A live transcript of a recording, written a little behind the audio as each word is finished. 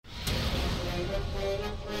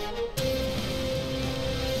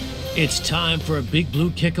It's time for a Big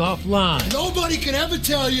Blue Kickoff Live. Nobody can ever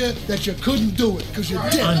tell you that you couldn't do it, because you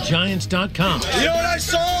did. On Giants.com. You know what I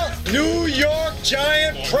saw? New York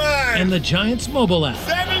Giant pride. And the Giants mobile app.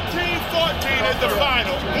 17-14 is the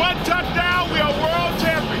final. One touchdown, we are world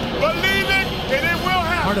champions. Believe it, and it will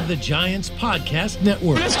happen. Part of the Giants Podcast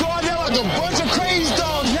Network. Let's go out there like a bunch of crazy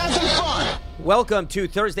dogs. Have some fun. Welcome to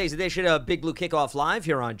Thursday's edition of Big Blue Kickoff Live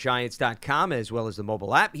here on Giants.com as well as the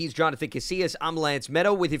mobile app. He's Jonathan Casillas. I'm Lance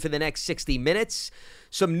Meadow with you for the next 60 minutes.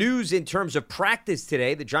 Some news in terms of practice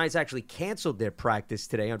today. The Giants actually canceled their practice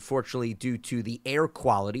today, unfortunately, due to the air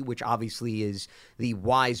quality, which obviously is the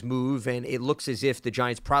wise move. And it looks as if the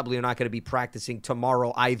Giants probably are not going to be practicing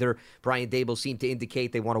tomorrow either. Brian Daboll seemed to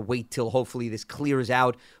indicate they want to wait till hopefully this clears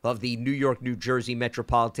out of the New York, New Jersey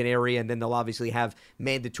metropolitan area. And then they'll obviously have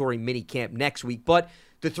mandatory minicamp next week. But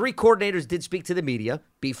the three coordinators did speak to the media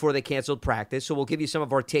before they canceled practice. So we'll give you some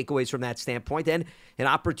of our takeaways from that standpoint and an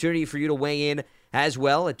opportunity for you to weigh in as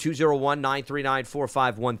well at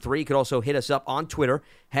 201-939-4513. You can also hit us up on Twitter,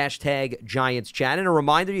 #GiantsChat. And a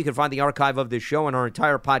reminder, you can find the archive of this show and our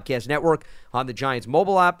entire podcast network on the Giants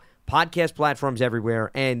mobile app, podcast platforms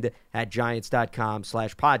everywhere, and at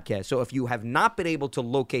Giants.com/podcast. So if you have not been able to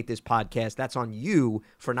locate this podcast, that's on you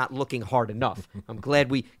for not looking hard enough. I'm glad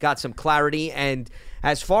we got some clarity. And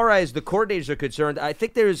as far as the coordinators are concerned, I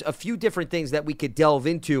think there's a few different things that we could delve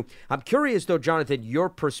into. I'm curious, though, Jonathan, your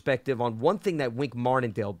perspective on one thing that Wink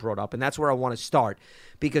Martindale brought up, and that's where I want to start,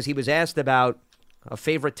 because he was asked about a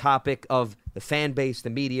favorite topic of the fan base, the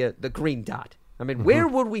media, the green dot. I mean, where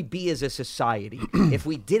would we be as a society if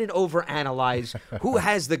we didn't overanalyze who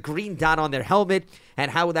has the green dot on their helmet and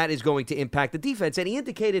how that is going to impact the defense? And he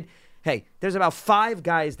indicated, hey, there's about 5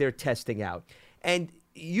 guys they're testing out. And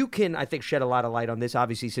you can, I think, shed a lot of light on this,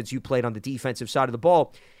 obviously, since you played on the defensive side of the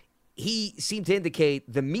ball. He seemed to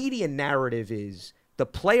indicate the media narrative is the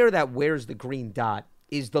player that wears the green dot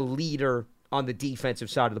is the leader on the defensive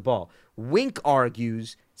side of the ball. Wink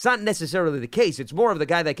argues it's not necessarily the case. It's more of the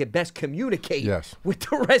guy that can best communicate with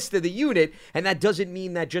the rest of the unit, and that doesn't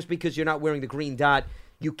mean that just because you're not wearing the green dot,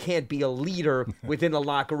 you can't be a leader within the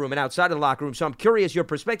locker room and outside of the locker room. So I'm curious your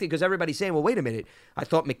perspective, because everybody's saying, well, wait a minute. I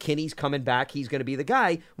thought McKinney's coming back. He's going to be the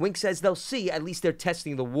guy. Wink says they'll see. At least they're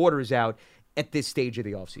testing the waters out at this stage of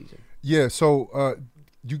the offseason. Yeah, so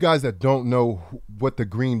you guys that don't know what the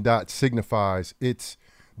green dot signifies, it's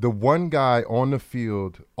the one guy on the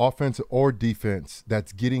field, offensive or defense,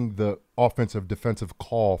 that's getting the offensive defensive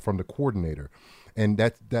call from the coordinator. And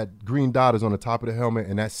that green dot is on the top of the helmet,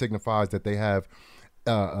 and that signifies that they have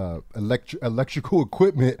electrical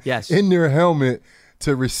equipment in their helmet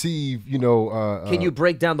to receive, Can you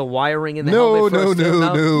break down the wiring in the helmet first?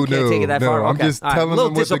 No. You can't take it that far? I'm just telling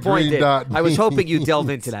them what the green dot means. I was hoping you'd delve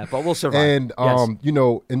into that, but we'll survive. And,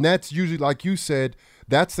 and that's usually, like you said,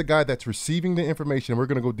 that's the guy that's receiving the information. We're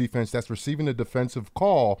going to go defense. That's receiving the defensive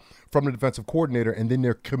call from the defensive coordinator, and then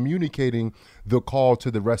they're communicating the call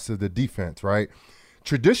to the rest of the defense, right?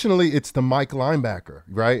 Traditionally, it's the Mike linebacker,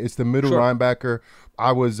 right? It's the middle linebacker.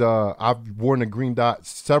 I've worn a green dot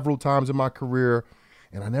several times in my career,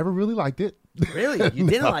 and I never really liked it. Really? You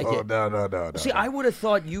didn't like it? No. See, I would have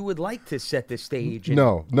thought you would like to set the stage.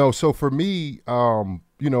 No. So for me,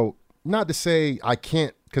 not to say I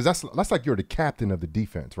can't, because that's like you're the captain of the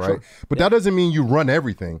defense, right? Sure. But that doesn't mean you run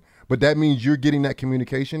everything. But that means you're getting that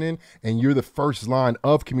communication in, and you're the first line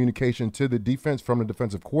of communication to the defense from the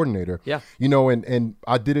defensive coordinator. Yeah. And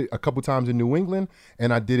I did it a couple times in New England,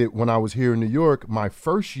 and I did it when I was here in New York, my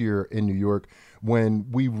first year in New York, when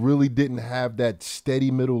we really didn't have that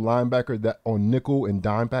steady middle linebacker that on nickel and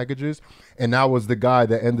dime packages. And I was the guy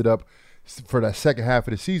that ended up for that second half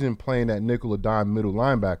of the season playing that nickel or dime middle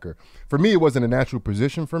linebacker. For me, it wasn't a natural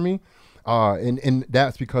position for me, and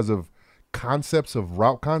that's because of concepts of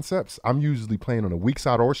route concepts. I'm usually playing on a weak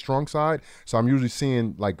side or strong side, so I'm usually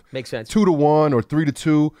seeing like makes sense 2-1 or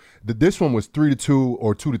 3-2. This one was 3-2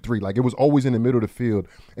 or 2-3. Like it was always in the middle of the field,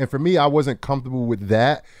 and for me, I wasn't comfortable with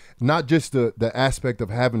that. Not just the aspect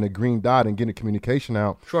of having a green dot and getting communication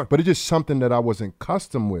out, but it's just something that I wasn't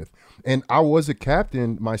accustomed with. And I was a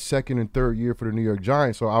captain my second and third year for the New York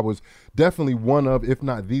Giants, so I was definitely one of, if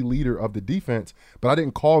not the leader of the defense, but I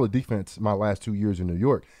didn't call the defense my last 2 years in New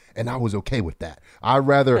York, and I was okay with that. I'd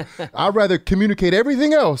rather communicate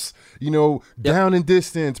everything else, down and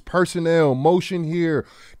distance, personnel, motion here,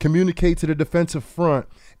 communicate to the defensive front.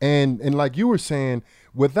 And like you were saying,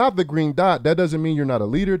 without the green dot, that doesn't mean you're not a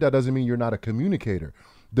leader. That doesn't mean you're not a communicator.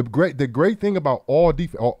 The great thing about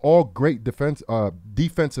all great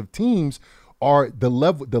defensive teams are the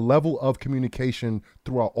level of communication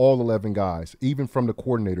throughout all 11 guys, even from the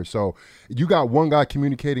coordinator. So you got one guy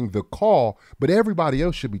communicating the call, but everybody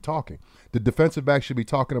else should be talking. The defensive back should be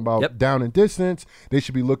talking about down and distance. They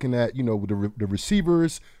should be looking at, you know, the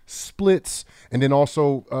receivers, splits, and then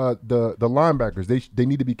also the linebackers. They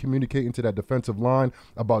need to be communicating to that defensive line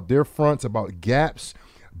about their fronts, about gaps,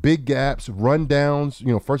 big gaps, run downs, you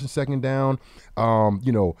know, first and second down,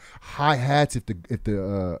 you know, high hats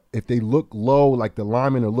if they look low, like the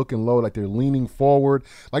linemen are looking low, like they're leaning forward.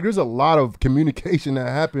 Like there's a lot of communication that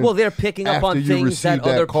happens. Well, they're picking up on things that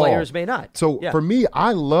other players may not. So for me,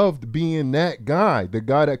 I loved being that guy, the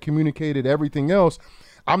guy that communicated everything else.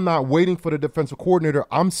 I'm not waiting for the defensive coordinator.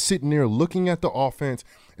 I'm sitting there looking at the offense,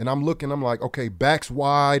 and I'm like, okay, backs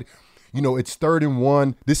wide. You know, it's 3rd and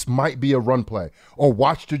 1. This might be a run play. Or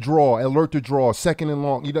watch the draw, alert the draw, 2nd and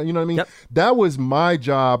long. You know what I mean? That was my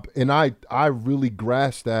job, and I really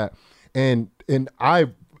grasped that. And I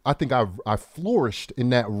think I flourished in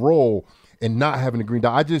that role and not having a green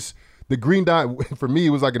dot. The green dot, for me, it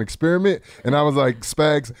was like an experiment. And I was like,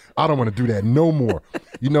 Spags, I don't want to do that no more.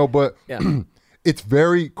 You know, but it's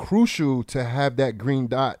very crucial to have that green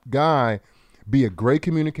dot guy be a great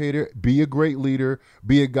communicator, be a great leader,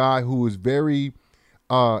 be a guy who is very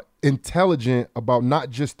intelligent about not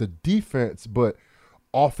just the defense, but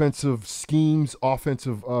offensive schemes,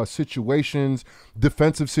 offensive situations,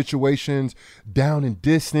 defensive situations, down and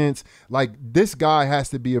distance. Like, this guy has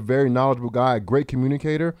to be a very knowledgeable guy, a great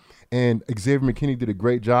communicator, and Xavier McKinney did a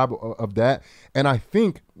great job of that. And I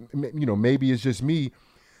think, you know, maybe it's just me,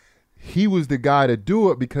 he was the guy to do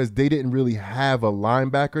it because they didn't really have a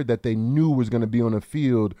linebacker that they knew was going to be on the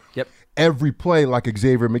field every play like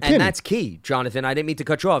Xavier McKinney. And that's key, Jonathan. I didn't mean to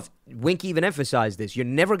cut you off. Wink even emphasized this. You're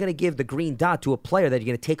never going to give the green dot to a player that you're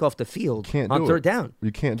going to take off the field on 3rd down.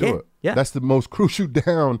 You can't do it. Yeah. That's the most crucial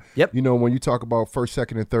down, you know, when you talk about 1st,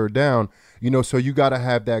 2nd, and 3rd down. You know, so you got to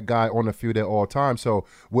have that guy on the field at all times. So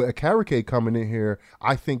with a Karake coming in here,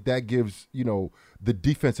 I think that gives, you know, the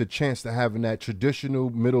defense a chance to having that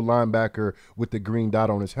traditional middle linebacker with the green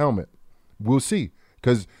dot on his helmet. We'll see.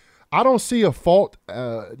 Because I don't see a fault,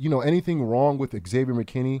 you know, anything wrong with Xavier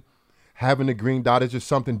McKinney having a green dot. Is just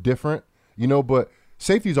something different, you know, but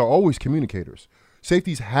safeties are always communicators.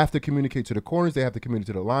 Safeties have to communicate to the corners. They have to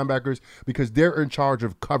communicate to the linebackers because they're in charge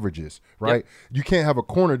of coverages, right? You can't have a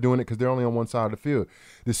corner doing it because they're only on one side of the field.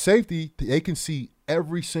 The safety, they can see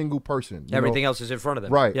every single person. Everything else is in front of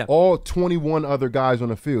them. Right. Yeah. All 21 other guys on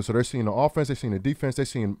the field. So they're seeing the offense, they're seeing the defense, they're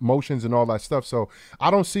seeing motions and all that stuff. So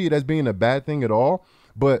I don't see it as being a bad thing at all.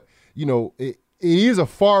 But, you know, it is a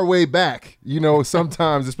far way back, you know,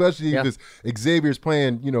 sometimes, especially because Xavier's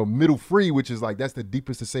playing, you know, middle free, which is like that's the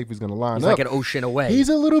deepest the safety's going to line He's up. He's like an ocean away. He's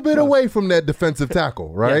a little bit away from that defensive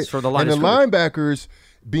tackle, right? Yes, for the line and of the linebackers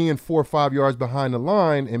being 4 or 5 yards behind the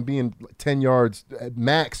line and being 10 yards at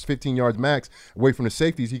max, 15 yards max away from the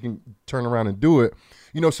safeties, he can turn around and do it.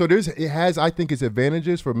 You know, so it has, I think, its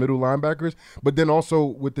advantages for middle linebackers, but then also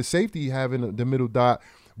with the safety having the middle dot,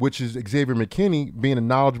 which is Xavier McKinney being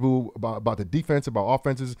knowledgeable about the defense, about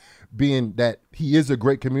offenses, being that he is a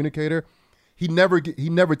great communicator. He never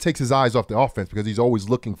takes his eyes off the offense because he's always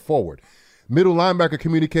looking forward. Middle linebacker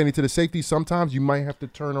communicating to the safety, sometimes you might have to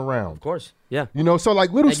turn around. Of course, yeah. You know, so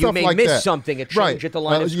like little stuff like that. You may miss something, a change at the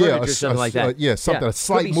line of scrimmage or something like that. A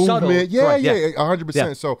slight movement. Subtle. Yeah, Right, 100%.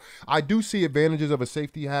 Yeah. So I do see advantages of a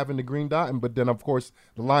safety having the green dot, but then, of course,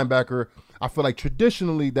 the linebacker, I feel like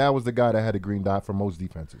traditionally that was the guy that had a green dot for most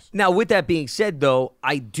defenses. Now, with that being said, though,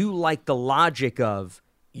 I do like the logic of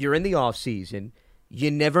you're in the offseason.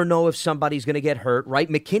 You never know if somebody's going to get hurt, right?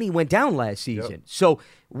 McKinney went down last season. So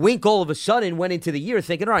Wink all of a sudden went into the year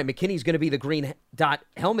thinking, all right, McKinney's going to be the green dot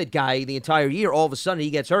helmet guy the entire year. All of a sudden he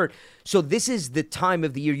gets hurt. So this is the time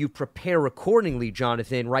of the year you prepare accordingly,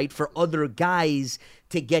 Jonathan, right, for other guys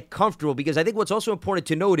to get comfortable. Because I think what's also important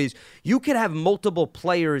to note is you could have multiple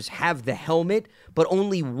players have the helmet, but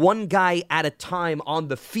only one guy at a time on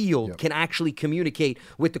the field can actually communicate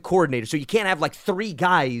with the coordinator. So you can't have like 3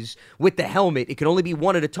 guys with the helmet. It can only be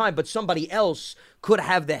one at a time, but somebody else could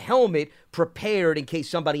have the helmet prepared in case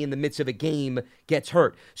somebody in the midst of a game gets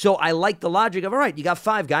hurt. So I like the logic of, all right, you got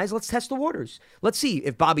 5 guys, let's test the waters. Let's see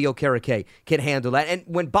if Bobby Okereke can handle that. And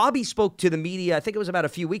when Bobby spoke to the media, I think it was about a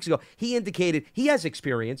few weeks ago, he indicated he has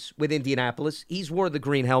experience with Indianapolis. He's wore the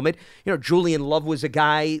green helmet. You know, Julian Love was a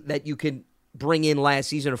guy that you could bring in last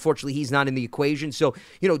season. Unfortunately, he's not in the equation. So,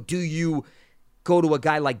 you know, do you go to a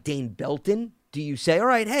guy like Dane Belton? Do you say, all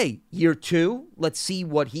right, hey, year 2, let's see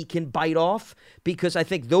what he can bite off? Because I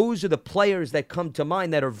think those are the players that come to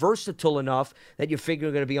mind that are versatile enough that you figure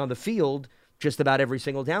are going to be on the field just about every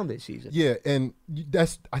single down this season. Yeah, and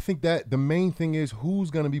I think that the main thing is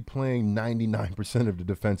who's going to be playing 99% of the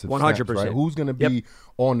defensive 100%. snaps, right? Who's going to be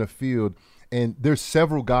on the field? And there's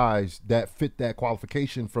several guys that fit that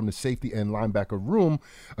qualification from the safety and linebacker room.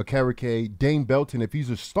 Okereke, Dane Belton, if he's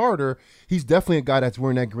a starter, he's definitely a guy that's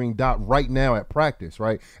wearing that green dot right now at practice,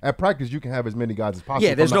 right? At practice, you can have as many guys as possible.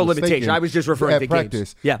 Yeah, there's no limitation. I was just referring to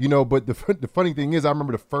practice. Games. Yeah. But the funny thing is, I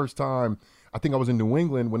remember the first time, I think I was in New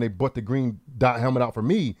England when they brought the green dot helmet out for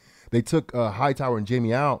me. They took Hightower and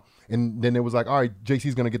Jamie out, and then it was like, all right,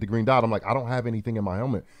 JC's going to get the green dot. I'm like, I don't have anything in my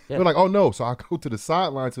helmet. Yeah. They're like, oh, no. So I go to the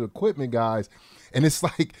sideline to equipment guys, and it's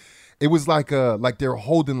like, it was like they're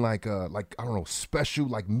holding like I don't know, special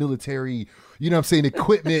like military,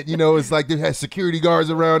 equipment. It's like they had security guards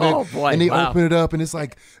around it. Oh, boy, and they open it up, and it's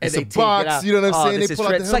like, it's a box. You know what I'm saying? They pull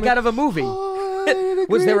out the it's like out of a movie.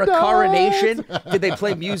 Was there a coronation? Did they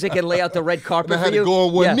play music and lay out the red carpet They had for you? to go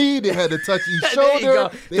on one knee. They had to touch each shoulder.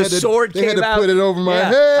 The sword came out. They had to put it over my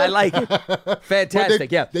head. I like it. Fantastic.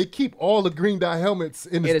 They keep all the green dot helmets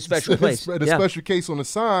in a special place. In a special case on the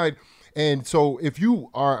side. And so if you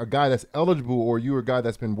are a guy that's eligible or you're a guy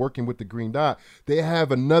that's been working with the green dot, they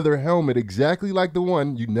have another helmet exactly like the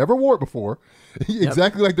one you never wore before,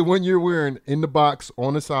 exactly like the one you're wearing in the box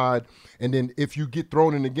on the side. And then if you get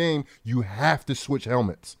thrown in the game, you have to switch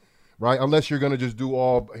helmets, right? Unless you're going to just do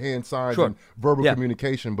all hand signs and verbal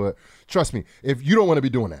communication. But trust me, if you don't want to be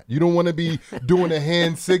doing that, you don't want to be doing the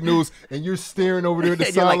hand signals and you're staring over there at the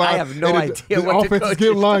sideline. Like, I have no idea the what offense is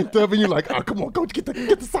getting lined up and you're like, oh, come on, coach, get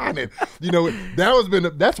the sign in.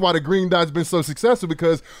 That's why the green dot's been so successful,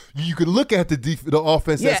 because you could look at the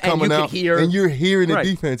offense that's coming out and you're hearing the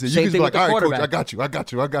defense. And you can be like, all right, coach, I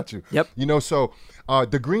got you. Yep. So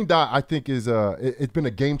the green dot, I think, is it's been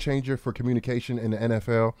a game changer for communication in the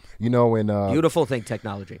NFL. And beautiful thing,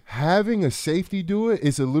 technology. Having a safety do it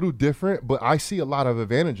is a little different, but I see a lot of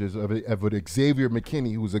advantages of it. Xavier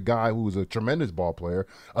McKinney, who's a guy who's a tremendous ball player,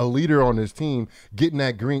 a leader on his team, getting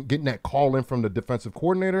that call in from the defensive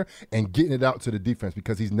coordinator and getting it out to the defense,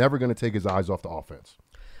 because he's never going to take his eyes off the offense.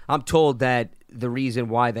 I'm told that the reason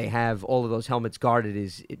why they have all of those helmets guarded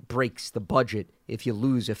is it breaks the budget if you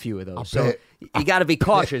lose a few of those. So you got to be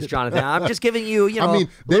cautious, Jonathan. I'm just giving you, I mean,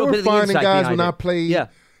 they were finding guys when I played. Yeah.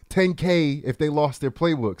 $10K if they lost their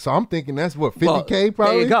playbook. So I'm thinking that's what, $50K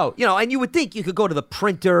probably? There you go. And you would think you could go to the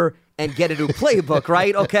printer and get a new playbook,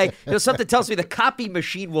 right? Okay. Something tells me the copy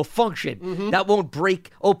machine will function. Mm-hmm. That won't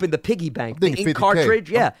break open the piggy bank. The ink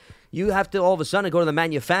cartridge, You have to all of a sudden go to the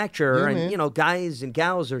manufacturer and, guys and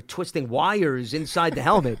gals are twisting wires inside the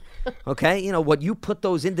helmet. Okay? What you put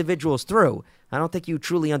those individuals through. I don't think you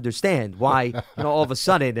truly understand why, all of a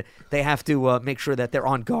sudden they have to make sure that they're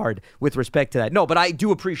on guard with respect to that. No, but I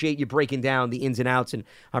do appreciate you breaking down the ins and outs, and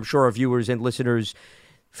I'm sure our viewers and listeners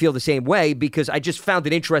feel the same way, because I just found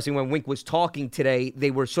it interesting when Wink was talking today. They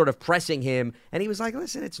were sort of pressing him, and he was like,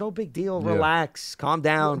 listen, it's no big deal. Relax. Calm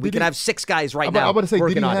down. We can have 6 guys right now. I'm about to say,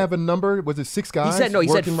 did he have a number? Was it 6 guys? He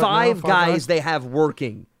said 5 guys they have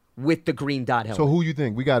working with the green dot helmet. So who you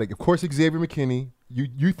think? We got it. Of course, Xavier McKinney.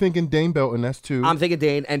 You thinking Dane Belton? That's 2. I'm thinking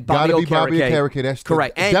Dane and Bobby Okereke. Bobby Okereke. That's 2.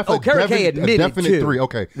 Correct. And Okereke admitted a definite too, 3.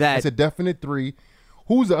 Okay, that's a definite 3.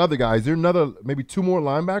 Who's the other guy? Is there maybe 2 more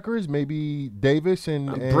linebackers? Maybe Davis and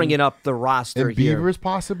bringing up the roster and here. Beavers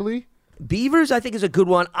possibly. Beavers, I think, is a good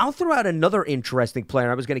one. I'll throw out another interesting player.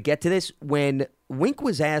 I was going to get to this. When Wink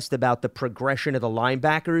was asked about the progression of the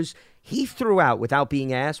linebackers, he threw out, without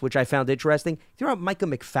being asked, which I found interesting, he threw out Micah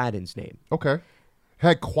McFadden's name. Okay.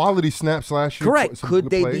 Had quality snaps last year. Correct. Could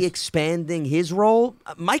they be expanding his role?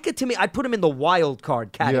 Micah, to me, I'd put him in the wild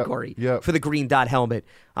card category for the green dot helmet.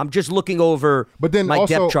 I'm just looking over my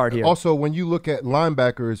depth chart here. Also, when you look at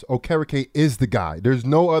linebackers, Okereke is the guy. There's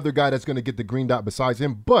no other guy that's going to get the green dot besides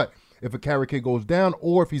him. But if Okereke goes down,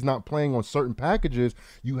 or if he's not playing on certain packages,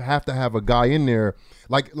 you have to have a guy in there.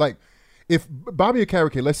 Like if Bobby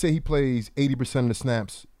Okereke, let's say he plays 80% of the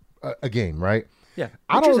snaps a game, right? Yeah,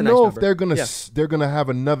 I don't know if they're gonna have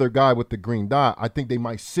another guy with the green dot. I think they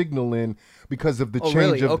might signal in because of the change.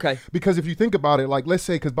 Really? Of okay. Because if you think about it, like let's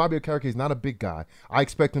say, because Bobby Okereke is not a big guy, I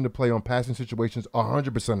expect him to play on passing situations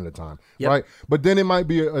 100% of the time, right? But then it might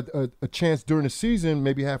be a chance during the season,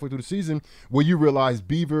 maybe halfway through the season, where you realize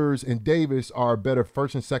Beavers and Davis are better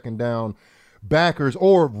first and second down backers,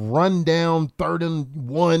 or run down 3rd and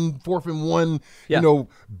 1, 4th and 1,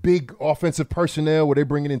 big offensive personnel where they're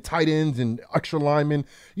bringing in tight ends and extra linemen.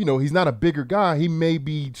 He's not a bigger guy. He may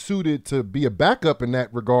be suited to be a backup in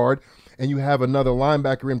that regard, and you have another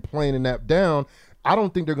linebacker in playing in that down. I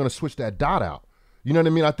don't think they're going to switch that dot out. You know what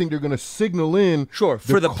I mean? I think they're going to signal in for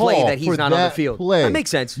the play call that he's for not on the that field. play. That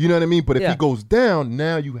makes sense. You know what I mean? But if Yeah. he goes down,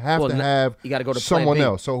 now you have to have you gotta go to someone plan B.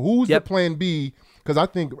 else. So who's Yep. the plan B? Because I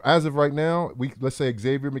think as of right now, let's say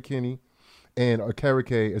Xavier McKinney and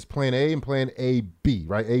Okereke is plan A and plan A-B,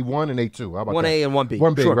 right? A1 and A2. How about 1A that? and 1B.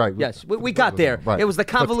 1B, Sure. right. Yes, we got there. Right. It was the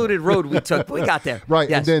convoluted road we took. We got there. Right,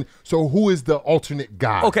 Yes. and then, so who is the alternate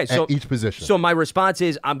guy at each position? So my response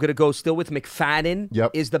is I'm going to go still with McFadden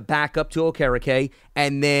is the backup to Okereke,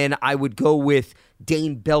 and then I would go with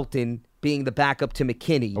Dane Belton being the backup to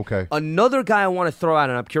McKinney. Okay. Another guy I want to throw out,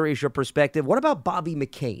 and I'm curious your perspective, what about Bobby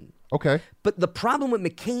McCain? Okay. But the problem with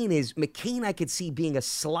McCain is I could see being a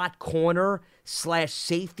slot corner /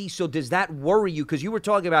 safety. So does that worry you? Because you were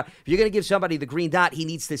talking about if you're going to give somebody the green dot, he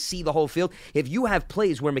needs to see the whole field. If you have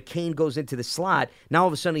plays where McCain goes into the slot, now all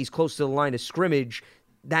of a sudden he's close to the line of scrimmage,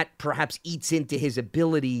 that perhaps eats into his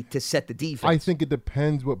ability to set the defense. I think it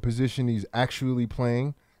depends what position he's actually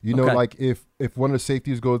playing. You know, Okay. like if one of the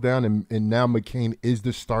safeties goes down and now McCain is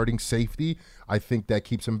the starting safety, I think that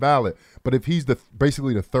keeps him valid. But if he's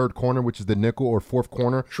basically the third corner, which is the nickel or fourth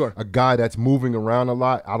corner, a guy that's moving around a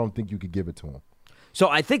lot, I don't think you could give it to him. So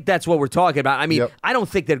I think that's what we're talking about. I mean, Yep. I don't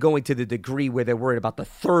think they're going to the degree where they're worried about the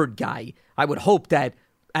third guy. I would hope that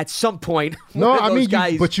at some point, No, one of I those mean,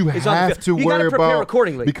 guys but you is on the have field. to You worry gotta prepare about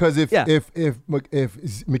accordingly. because if Yeah.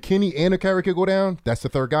 McKinney and Okereke go down, that's the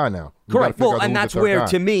third guy now. You gotta Correct. figure Well, out and who's the that's third where, guy.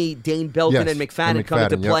 to me, Dane Belton Yes, and McFadden and come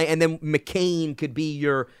into McFadden, play, yep. and then McCain could be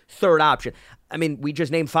your third option. I mean, we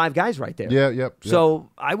just named 5 guys right there. Yeah, yep. So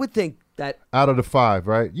I would think that Out of the 5,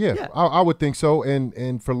 right? Yeah, Yeah. I would think so.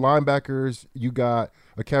 And for linebackers, you got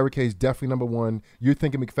Okereke is definitely number 1. You're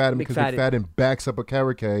thinking McFadden because McFadden backs up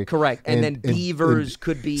Okereke. correct. And then Beavers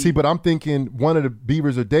could be. See, but I'm thinking one of the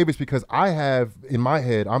Beavers or Davis because I have in my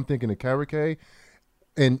head, I'm thinking Okereke,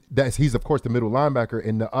 and he's of course the middle linebacker,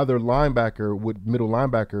 and the other middle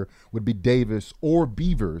linebacker would be Davis or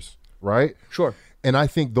Beavers, right? Sure. And I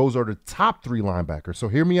think those are the top 3 linebackers. So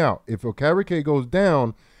hear me out. If Okereke goes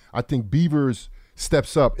down, I think Beavers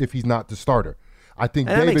steps up if he's not the starter. I think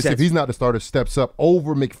And that makes Davis, if sense. he's not the starter, steps up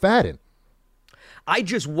over McFadden. I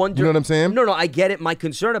just wonder. You know what I'm saying? No, I get it. My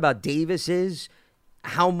concern about Davis is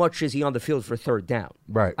how much is he on the field for third down?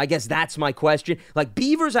 Right. I guess that's my question. Like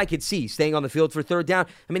Beavers, I could see staying on the field for third down.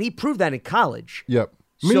 I mean, he proved that in college. Yep.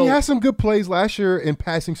 I mean, So- he had some good plays last year in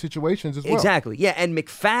passing situations as well. Exactly. Yeah, and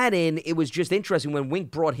McFadden, it was just interesting when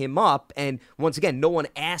Wink brought him up, and once again, no one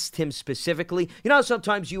asked him specifically. You know how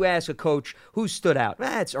sometimes you ask a coach who stood out?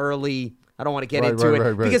 It's early. I don't want to get into it.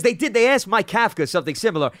 Right. Because they asked Mike Kafka something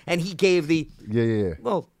similar, and he gave the, Yeah.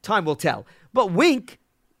 well, time will tell. But Wink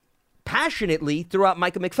passionately threw out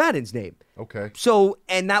Micah McFadden's name. Okay. So,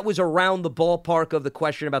 and that was around the ballpark of the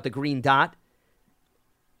question about the green dot.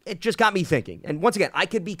 It just got me thinking. And once again, I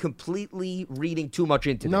could be completely reading too much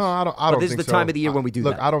into this. No, I don't But this think is the so. time of the year when we do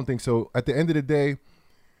Look, that. I don't think so. At the end of the day,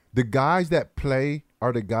 the guys that play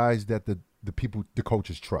are the guys that the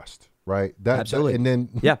coaches trust, right? Absolutely. And then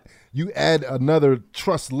Yeah. you add another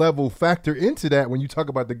trust level factor into that when you talk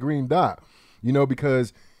about the green dot,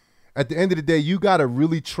 because at the end of the day, you got to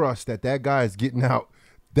really trust that guy is getting out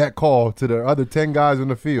that call to the other 10 guys on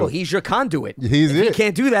the field. Well, he's your conduit. He's if it. He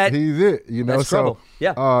can't do that. He's it. That's trouble.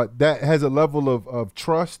 Yeah. That has a level of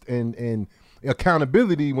trust and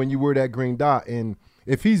accountability when you wear that green dot. And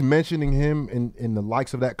if he's mentioning him in the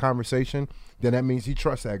likes of that conversation, then that means he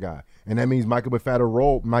trusts that guy. And that means Micah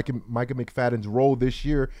McFadden's role this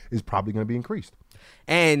year is probably going to be increased.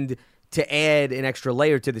 And to add an extra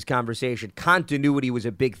layer to this conversation, continuity was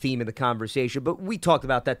a big theme in the conversation, but we talked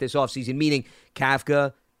about that this offseason, meaning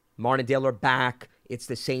Kafka, Martindale are back. It's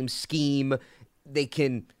the same scheme. They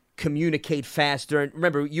can communicate faster. And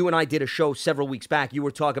remember, you and I did a show several weeks back. You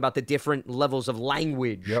were talking about the different levels of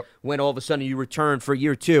language when all of a sudden you return for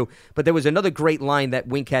year 2. But there was another great line that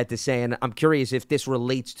Wink had to say, and I'm curious if this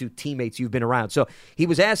relates to teammates you've been around. So he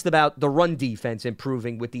was asked about the run defense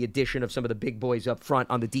improving with the addition of some of the big boys up front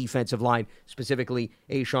on the defensive line, specifically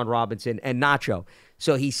Ashawn Robinson and Nacho.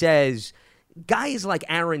 So he says, guys like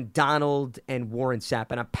Aaron Donald and Warren Sapp,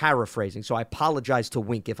 and I'm paraphrasing, so I apologize to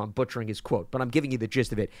Wink if I'm butchering his quote, but I'm giving you the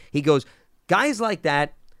gist of it. He goes, guys like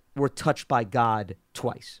that were touched by God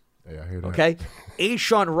twice. Yeah, I hear that. Okay?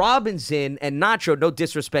 Ashawn Robinson and Nacho, no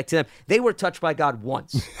disrespect to them, they were touched by God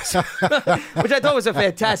once, which I thought was a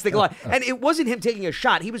fantastic line. And it wasn't him taking a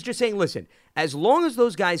shot. He was just saying, listen, as long as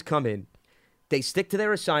those guys come in, they stick to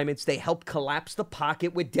their assignments. They help collapse the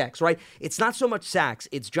pocket with Dex, right? It's not so much sacks.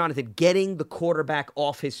 It's Jonathan getting the quarterback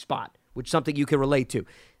off his spot, which is something you can relate to.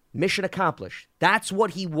 Mission accomplished. That's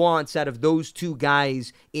what he wants out of those 2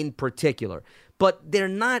 guys in particular. But they're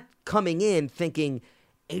not coming in thinking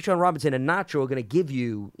A'Shaun Robinson and Nacho are going to give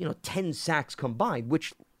you, 10 sacks combined,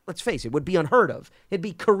 which, let's face it, would be unheard of. It'd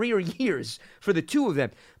be career years for the two of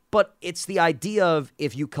them. But it's the idea of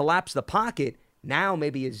if you collapse the pocket, now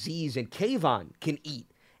maybe Azeez and Kayvon can eat.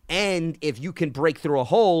 And if you can break through a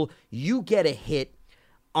hole, you get a hit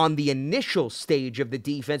on the initial stage of the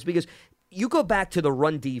defense. Because you go back to the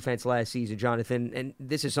run defense last season, Jonathan, and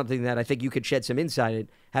this is something that I think you could shed some insight in,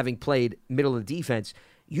 having played middle of the defense.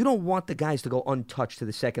 You don't want the guys to go untouched to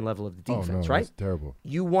the second level of the defense, right? That's terrible.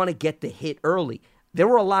 You want to get the hit early. There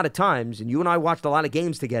were a lot of times, and you and I watched a lot of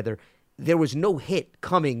games together, there was no hit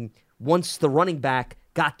coming once the running back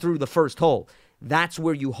got through the first hole. That's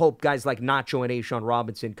where you hope guys like Nacho and A'Shaun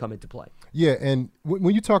Robinson come into play. Yeah, and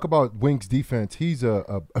when you talk about Wink's defense, he's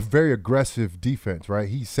a very aggressive defense, right?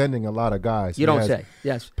 He's sending a lot of guys. You don't say,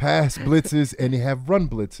 yes. Pass blitzes, and they have run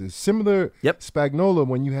blitzes. Similar Spagnuolo,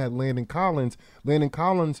 when you had Landon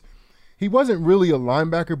Collins, he wasn't really a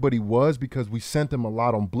linebacker, but he was because we sent him a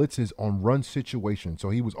lot on blitzes on run situations.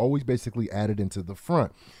 So he was always basically added into the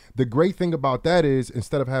front. The great thing about that is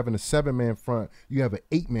instead of having a 7-man front, you have an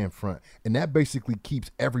 8-man front, and that basically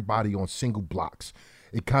keeps everybody on single blocks.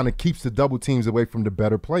 It kind of keeps the double teams away from the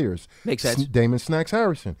better players. Makes sense. Damon Snacks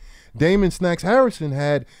Harrison. Damon Snacks Harrison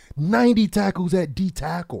had 90 tackles at D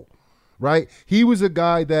tackle, right? He was a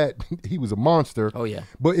guy that he was a monster. Oh yeah.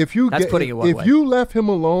 But if you you left him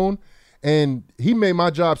alone, and he made my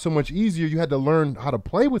job so much easier, you had to learn how to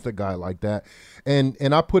play with a guy like that. And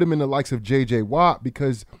I put him in the likes of J.J. Watt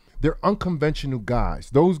because they're unconventional guys.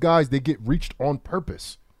 Those guys, they get reached on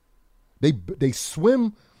purpose. They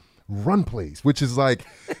swim run plays, which is like,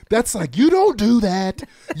 that's like, you don't do that.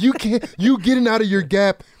 You can't, you getting out of your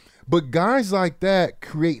gap. But guys like that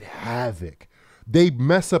create havoc. They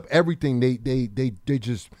mess up everything. They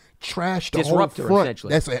just trash the disruptor, whole front.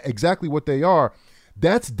 Essentially. That's exactly what they are.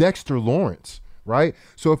 That's Dexter Lawrence, right?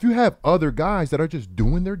 So if you have other guys that are just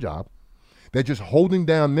doing their job, they're just holding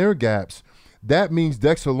down their gaps, that means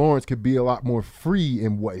Dexter Lawrence could be a lot more free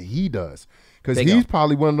in what he does. Because he's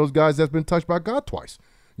probably one of those guys that's been touched by God twice.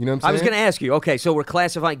 You know what I'm saying? I was going to ask you. Okay, so we're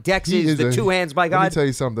classifying Dex is the two hands by God. Let me tell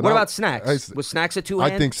you something. What about Snacks? Was Snacks a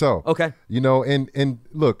two-hand? I think so. Okay. And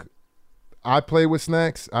look, I played with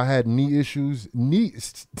Snacks. I had knee issues.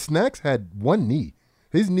 Snacks had one knee.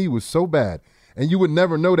 His knee was so bad. And you would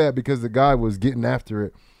never know that because the guy was getting after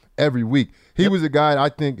it every week. He was a guy, I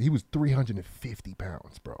think, he was 350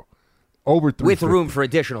 pounds, bro. Over 350. With room for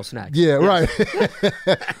additional snacks. Yeah, right.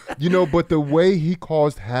 But the way he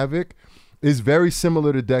caused havoc is very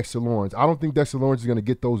similar to Dexter Lawrence. I don't think Dexter Lawrence is going to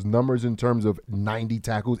get those numbers in terms of 90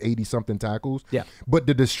 tackles, 80-something tackles. Yeah. But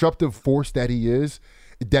the disruptive force that he is,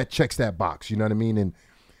 that checks that box. You know what I mean? And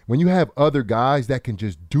when you have other guys that can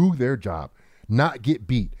just do their job, not get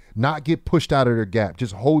beat, not get pushed out of their gap,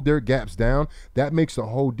 just hold their gaps down, that makes the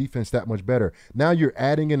whole defense that much better. Now you're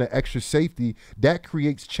adding in an extra safety. That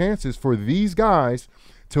creates chances for these guys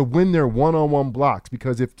to win their one-on-one blocks,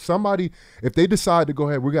 because if they decide to go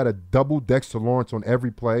ahead, we got to double Dexter Lawrence on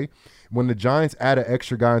every play, when the Giants add an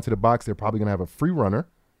extra guy into the box, they're probably going to have a free runner,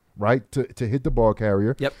 right, to hit the ball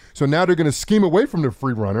carrier. Yep. So now they're going to scheme away from the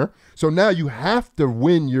free runner. So now you have to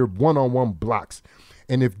win your one-on-one blocks.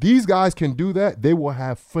 And if these guys can do that, they will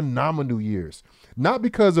have phenomenal years. Not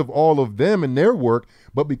because of all of them and their work,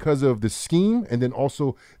 but because of the scheme and then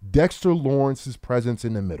also Dexter Lawrence's presence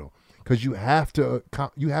in the middle. Because you have to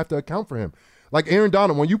account for him. Like Aaron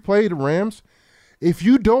Donald, when you play the Rams, if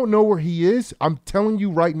you don't know where he is, I'm telling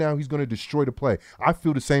you right now, he's going to destroy the play. I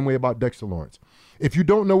feel the same way about Dexter Lawrence. If you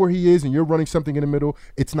don't know where he is and you're running something in the middle,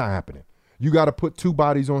 it's not happening. You got to put 2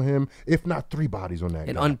 bodies on him, if not 3 bodies on that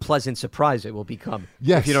An guy. unpleasant surprise it will become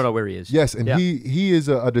if you don't know where he is. Yes, and he is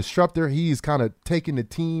a disruptor. He's kind of taking the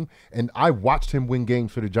team, and I watched him win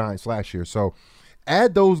games for the Giants last year. So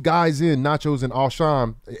add those guys in, Nachos and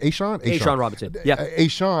A'Shaun Robinson. Yeah.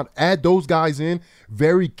 A'Shaun, add those guys in,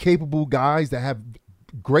 very capable guys that have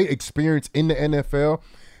great experience in the NFL.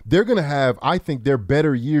 They're going to have, I think, their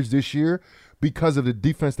better years this year because of the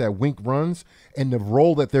defense that Wink runs and the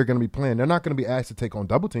role that they're going to be playing. They're not going to be asked to take on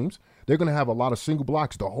double teams. They're going to have a lot of single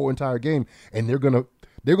blocks the whole entire game, and they're going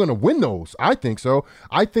to win those. I think so.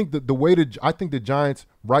 I think that I think the Giants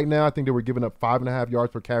right now, I think they were giving up 5.5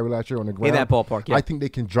 yards per carry last year on the ground. In that ballpark, yeah. I think they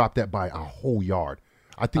can drop that by a whole yard.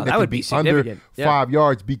 I think that would be under 5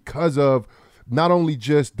 yards because of not only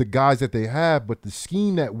just the guys that they have, but the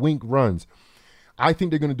scheme that Wink runs. I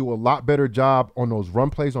think they're going to do a lot better job on those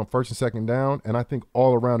run plays on first and second down, and I think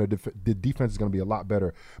all around the defense is going to be a lot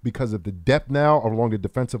better because of the depth now along the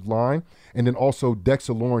defensive line, and then also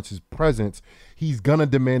Dexter Lawrence's presence. He's going to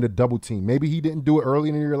demand a double team. Maybe he didn't do it early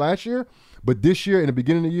in the year last year, but this year, in the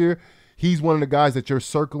beginning of the year, he's one of the guys that you're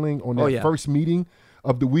circling on that first meeting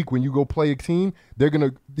of the week when you go play a team. He's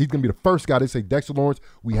gonna be the first guy to say, Dexter Lawrence,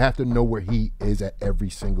 we have to know where he is at every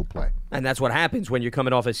single play. And that's what happens when you're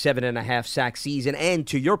coming off a 7.5 sack season. And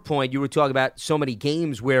to your point, you were talking about so many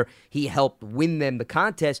games where he helped win them the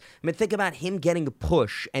contest. I mean, think about him getting a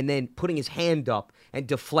push and then putting his hand up and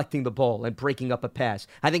deflecting the ball and breaking up a pass.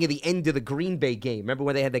 I think at the end of the Green Bay game, remember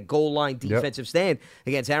when they had that goal line defensive stand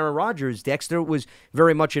against Aaron Rodgers, Dexter was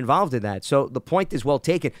very much involved in that. So the point is well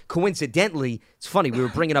taken. Coincidentally, it's funny, we were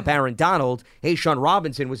bringing up Aaron Donald. Ashawn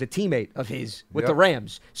Robinson was a teammate of his with the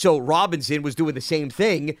Rams. So Robinson was doing the same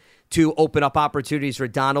thing to open up opportunities for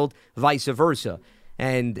Donald, vice versa.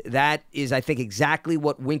 And that is, I think, exactly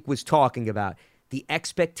what Wink was talking about. The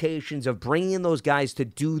expectations of bringing in those guys to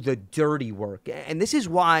do the dirty work. And this is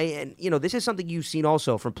why, and this is something you've seen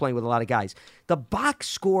also from playing with a lot of guys. The box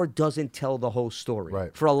score doesn't tell the whole story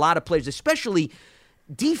for a lot of players, especially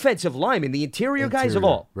defensive linemen, the interior guys of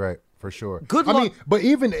all. Right, for sure. Good luck. I mean, but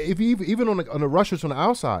even on the rushers on the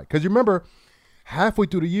outside, because you remember halfway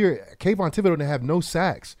through the year, Kayvon Thibodeau didn't have no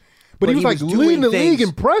sacks. But he was like leading the league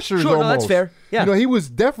in pressures almost. No, that's fair. Yeah. He was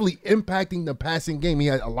definitely impacting the passing game. He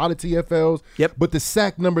had a lot of TFLs, but the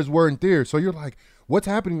sack numbers weren't there. So you're like, what's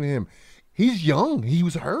happening to him? He's young. He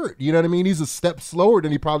was hurt. You know what I mean? He's a step slower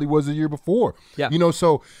than he probably was the year before. Yeah.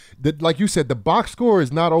 So like you said, the box score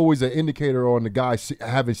is not always an indicator on the guy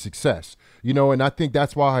having success. And I think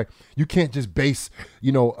that's why you can't just base,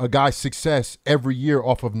 a guy's success every year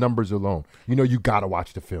off of numbers alone. You got to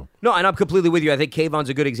watch the film. No, and I'm completely with you. I think Kayvon's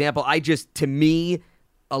a good example. To me,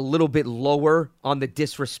 a little bit lower on the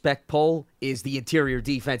disrespect poll is the interior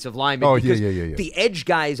defensive lineman. Oh, because yeah. The edge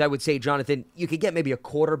guys, I would say, Jonathan, you could get maybe a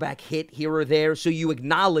quarterback hit here or there, so you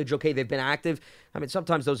acknowledge, okay, they've been active. I mean,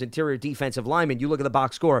 sometimes those interior defensive linemen, you look at the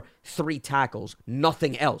box score, 3 tackles,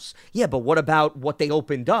 nothing else. Yeah, but what about what they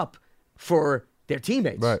opened up for their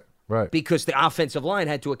teammates? Right. Because the offensive line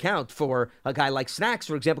had to account for a guy like Snacks,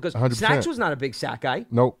 for example, because 100%. Snacks was not a big sack guy.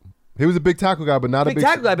 Nope. He was a big tackle guy, but not a big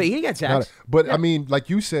tackle guy, but he didn't get sacks. I mean, like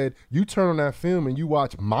you said, you turn on that film and you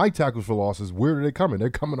watch my tackles for losses. Where are they coming? They're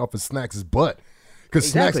coming off of Snacks' butt. Because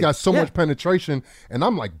Snacks got so much penetration, and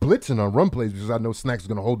I'm like blitzing on run plays because I know Snacks is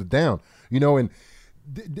going to hold it down.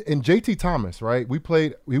 And JT Thomas, right?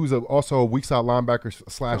 He was also a weak side linebacker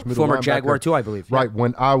 / middle former linebacker. Jaguar too, I believe. Right.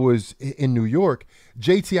 When I was in New York,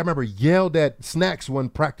 JT, I remember yelled at Snacks one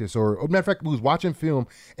practice, or matter of fact, we was watching film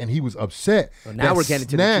and he was upset. Well, now we're getting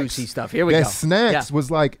to the juicy stuff. Here we go. Snacks was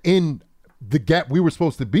like in the gap we were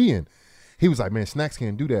supposed to be in. He was like, man, Snacks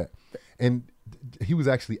can't do that. And he was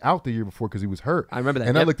actually out the year before because he was hurt. I remember that.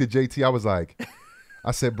 And I looked at JT, I was like,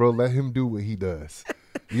 I said, bro, let him do what he does.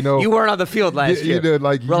 You weren't on the field last year. You did,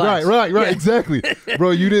 right, exactly.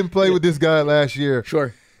 Bro, you didn't play with this guy last year.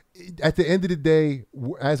 Sure. At the end of the day,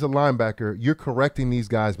 as a linebacker, you're correcting these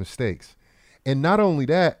guys' mistakes. And not only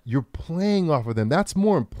that, you're playing off of them. That's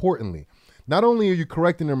more importantly. Not only are you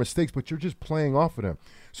correcting their mistakes, but you're just playing off of them.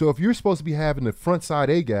 So if you're supposed to be having the front side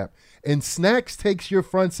A gap and Snacks takes your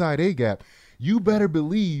front side A gap, you better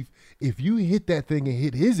believe if you hit that thing and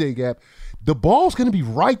hit his A gap, the ball's going to be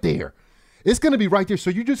right there. It's going to be right there. So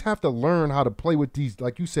you just have to learn how to play with these,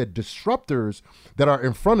 like you said, disruptors that are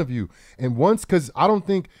in front of you. And because I don't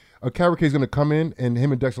think a Carrick is going to come in and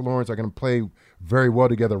him and Dexter Lawrence are going to play very well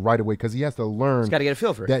together right away because he has to learn. He's got to get a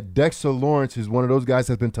feel for it. That Dexter Lawrence is one of those guys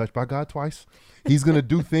that's been touched by God twice. He's going to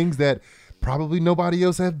do things that probably nobody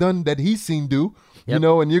else have done that he's seen do. And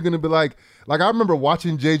you're going to be like I remember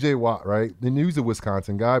watching J.J. Watt, right? And he was a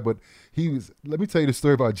Wisconsin guy, but let me tell you the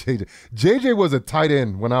story about J.J. J.J. was a tight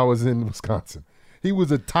end when I was in Wisconsin. He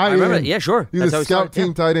was a tight end. I remember, yeah, sure. He was a scout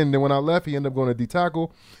team tight end. Then when I left, he ended up going to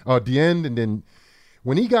D-tackle, D-end, and then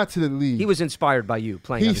when he got to the league. He was inspired by you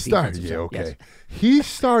playing on the defensive side. Yes. He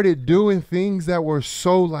started doing things that were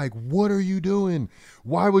so like, what are you doing?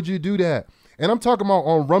 Why would you do that? And I'm talking about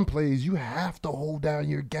on run plays, you have to hold down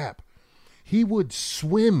your gap. He would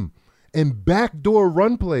swim and backdoor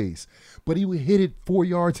run plays, but he would hit it 4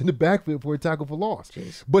 yards in the backfield for a tackle for loss.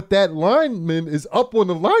 Jeez. But that lineman is up on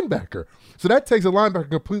the linebacker. So that takes a linebacker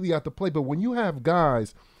completely out the play. But when you have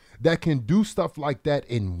guys that can do stuff like that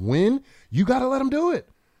and win, you got to let them do it.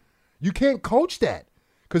 You can't coach that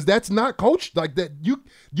because that's not coached like that. You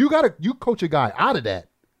coach a guy out of that.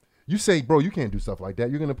 You say, bro, you can't do stuff like that.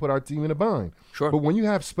 You're going to put our team in a bind. Sure. But when you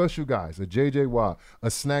have special guys, a J.J. Watt,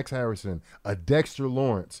 a Snacks Harrison, a Dexter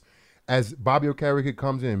Lawrence, as Bobby O'Carrick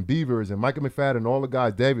comes in, Beavers and Michael McFadden and all the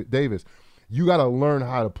guys, Davis, you got to learn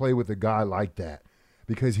how to play with a guy like that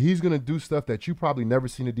because he's going to do stuff that you probably never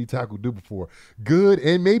seen a D-tackle do before. Good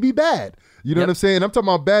and maybe bad. You know what I'm saying? I'm talking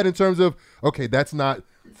about bad in terms of, okay, that's not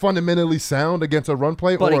fundamentally sound against a run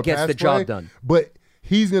play But or it a gets pass the job play, done. But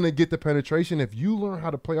he's going to get the penetration. If you learn how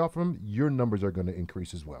to play off him, your numbers are going to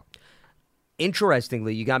increase as well.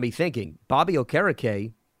 Interestingly, you got me thinking, Bobby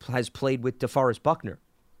Okereke has played with DeForest Buckner.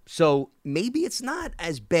 So maybe it's not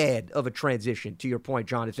as bad of a transition, to your point,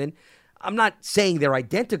 Jonathan. I'm not saying they're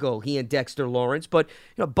identical, he and Dexter Lawrence, but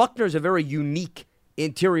Buckner's a very unique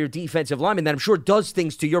interior defensive lineman that I'm sure does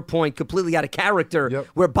things, to your point, completely out of character,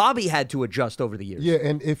 where Bobby had to adjust over the years. Yeah,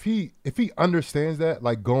 and if he understands that,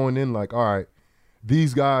 like going in, like, all right,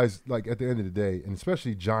 these guys, like at the end of the day, and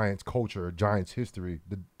especially Giants culture, Giants history,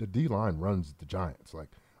 the D-line runs the Giants. Like,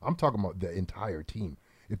 I'm talking about the entire team.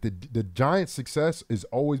 If the Giants' success has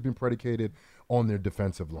always been predicated on their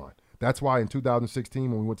defensive line. That's why in 2016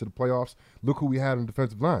 when we went to the playoffs, look who we had on the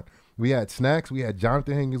defensive line. We had Snacks, we had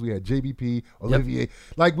Jonathan Higgins, we had JBP, Olivier.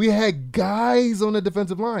 Like, we had guys on the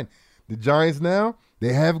defensive line. The Giants now,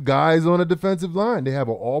 they have guys on the defensive line. They have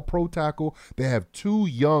an all-pro tackle. They have 2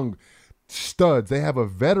 young studs. They have a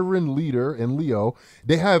veteran leader in Leo.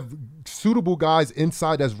 They have suitable guys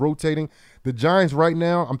inside that's rotating. The Giants right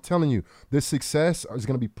now, I'm telling you, their success is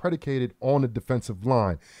going to be predicated on the defensive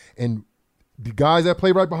line. And the guys that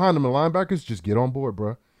play right behind them, the linebackers, just get on board,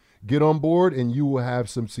 bro. Get on board, and you will have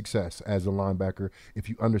some success as a linebacker if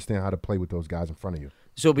you understand how to play with those guys in front of you.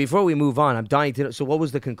 So before we move on, I'm dying to know, so what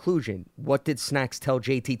was the conclusion? What did Snacks tell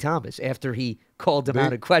J.T. Thomas after he called him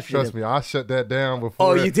out and questioned him? Trust me, I shut that down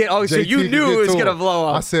before. Oh, you did? Oh, so you knew it was going to blow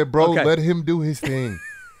up. I said, bro, let him do his thing.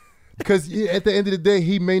 Because at the end of the day,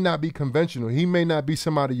 he may not be conventional. He may not be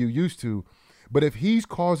somebody you used to. But if he's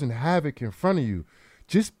causing havoc in front of you,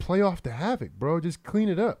 just play off the havoc, bro. Just clean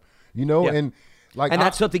it up, And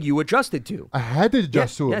that's something you adjusted to. I had to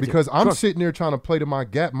adjust to it because I'm sitting there trying to play to my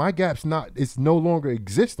gap. My gap's it's no longer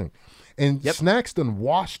existing. And Snacks done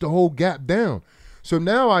washed the whole gap down. So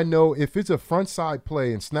now I know if it's a front side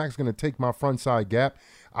play and Snacks going to take my front side gap,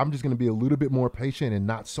 I'm just going to be a little bit more patient and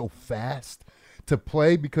not so fast to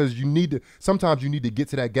play, because sometimes you need to get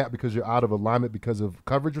to that gap because you're out of alignment because of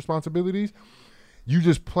coverage responsibilities. You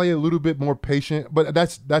just play a little bit more patient, but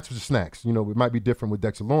that's with Snacks. It might be different with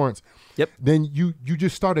Dexter Lawrence. Then you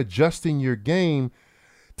just start adjusting your game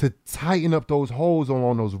to tighten up those holes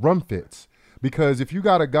on those run fits. Because if you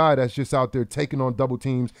got a guy that's just out there taking on double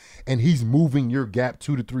teams and he's moving your gap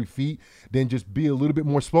 2 to 3 feet, then just be a little bit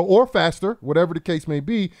more slow or faster, whatever the case may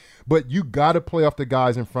be. But you got to play off the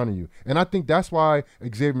guys in front of you. And I think that's why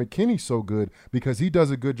Xavier McKinney's so good, because he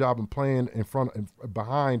does a good job in playing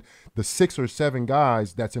behind the 6 or 7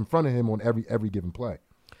 guys that's in front of him on every given play.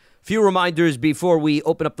 Few reminders before we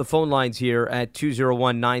open up the phone lines here at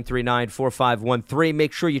 201-939-4513.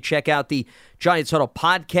 Make sure you check out the Giants Huddle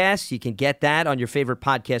podcast. You can get that on your favorite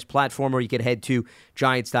podcast platform, or you can head to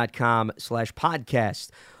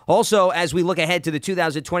giants.com/podcast. Also, as we look ahead to the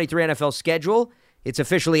 2023 NFL schedule, it's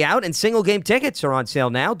officially out, and single-game tickets are on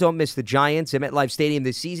sale now. Don't miss the Giants at MetLife Stadium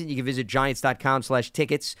this season. You can visit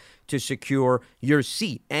giants.com/tickets to secure your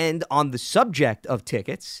seat. And on the subject of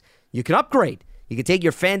tickets, you can upgrade. You can take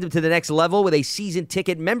your fandom to the next level with a season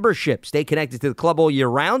ticket membership. Stay connected to the club all year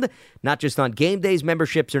round, not just on game days.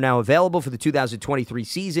 Memberships are now available for the 2023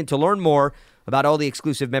 season. To learn more about all the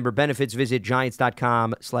exclusive member benefits, visit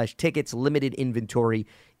giants.com/tickets. Limited inventory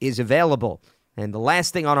is available. And the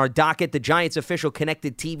last thing on our docket, the Giants official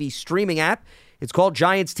connected TV streaming app. It's called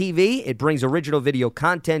Giants TV. It brings original video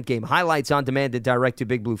content, game highlights on demand and direct to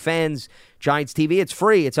Big Blue fans. Giants TV, it's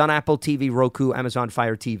free. It's on Apple TV, Roku, Amazon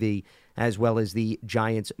Fire TV, as well as the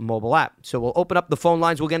Giants mobile app. So we'll open up the phone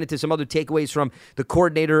lines. We'll get into some other takeaways from the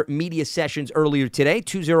coordinator media sessions earlier today.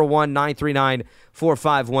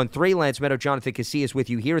 201-939-4513. Lance Meadow, Jonathan Casillas with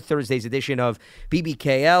you here. Thursday's edition of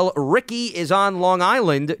BBKL. Ricky is on Long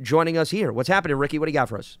Island joining us here. What's happening, Ricky? What do you got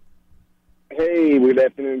for us? Hey, good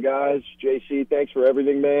afternoon, guys. JC, thanks for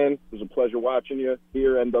everything, man. It was a pleasure watching you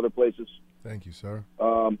here and other places. Thank you, sir.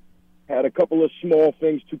 Had a couple of small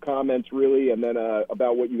things, 2 comments, really, and then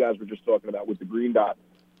about what you guys were just talking about with the green dot.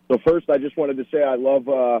 So first, I just wanted to say I love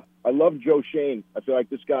Joe Shane. I feel like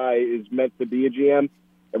this guy is meant to be a GM.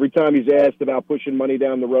 Every time he's asked about pushing money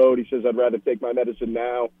down the road, he says, I'd rather take my medicine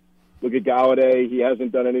now. Look at Galladay. He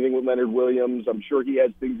hasn't done anything with Leonard Williams. I'm sure he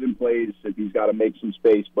has things in place if he's got to make some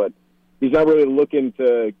space, but he's not really looking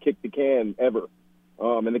to kick the can ever.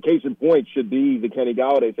 And the case in point should be the Kenny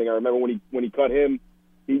Galladay thing. I remember when he cut him,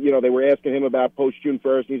 they were asking him about post-June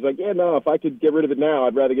 1st, and he's like, yeah, no, if I could get rid of it now,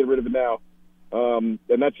 I'd rather get rid of it now. And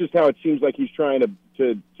that's just how it seems like he's trying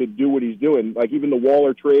to do what he's doing. Like even the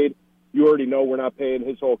Waller trade, you already know we're not paying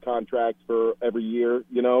his whole contract for every year,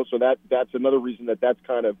 so that's another reason that's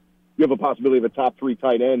kind of – you have a possibility of a top 3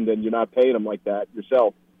 tight end, and you're not paying him like that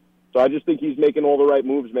yourself. So I just think he's making all the right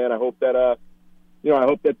moves, man. I hope that I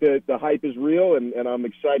hope that the hype is real, and I'm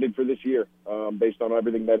excited for this year based on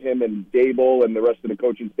everything that him and Dable and the rest of the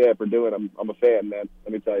coaching staff are doing. I'm a fan, man.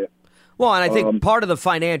 Let me tell you. Well, and I think part of the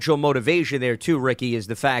financial motivation there, too, Ricky, is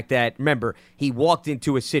the fact that, remember, he walked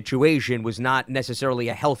into a situation was not necessarily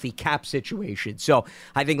a healthy cap situation. So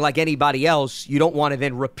I think like anybody else, you don't want to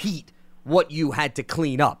then repeat what you had to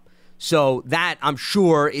clean up. So that, I'm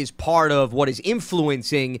sure, is part of what is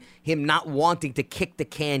influencing him not wanting to kick the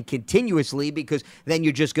can continuously, because then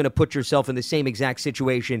you're just going to put yourself in the same exact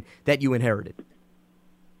situation that you inherited.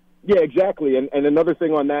 Yeah, exactly. And another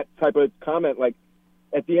thing on that type of comment, like,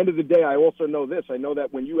 at the end of the day, I also know this. I know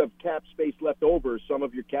that when you have cap space left over, some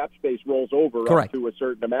of your cap space rolls over up to a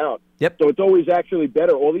certain amount. Yep. So it's always actually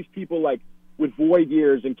better. All these people, like, with void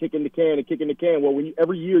years and kicking the can, well,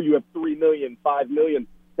 every year you have $3 million, $5 million,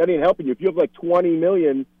 that ain't helping you. If you have like $20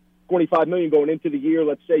 million, $25 million going into the year,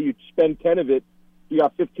 let's say you spend 10 of it, you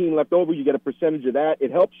got 15 left over, you get a percentage of that,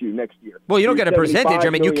 it helps you next year. Well, you don't get a percentage. I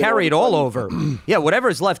mean, you carry it all over. Yeah, whatever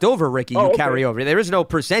is left over, Ricky, you carry over. There is no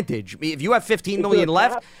percentage. If you have $15 million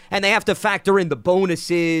left and they have to factor in the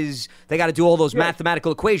bonuses, they got to do all those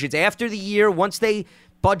mathematical equations. After the year, once they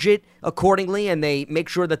budget accordingly and they make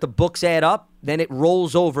sure that the books add up, then it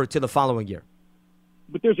rolls over to the following year.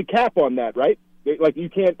 But there's a cap on that, right? Like, you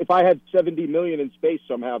can't, if I had $70 million in space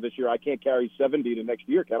somehow this year, I can't carry 70 to next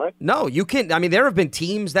year, can I? No, you can. I mean, there have been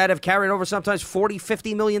teams that have carried over sometimes $40,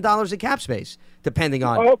 $50 million in cap space, depending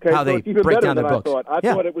on how they break down their books. I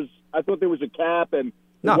thought there was a cap and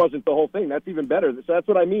it wasn't the whole thing. That's even better. So that's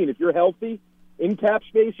what I mean. If you're healthy in cap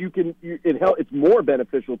space, it's more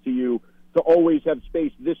beneficial to you to always have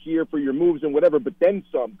space this year for your moves and whatever, but then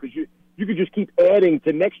some, because you could just keep adding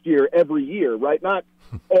to next year every year, right? Not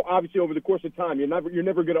obviously over the course of time. You're never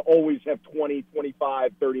going to always have 20,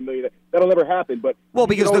 25, 30 million. That'll never happen. But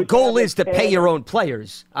because the goal is to pay your own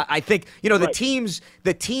players. I think the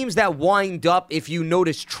teams that wind up, if you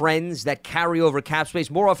notice trends that carry over cap space,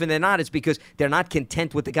 more often than not, it's because they're not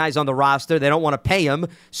content with the guys on the roster. They don't want to pay them,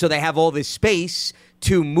 so they have all this space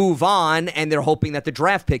to move on, and they're hoping that the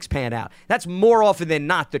draft picks pan out. That's more often than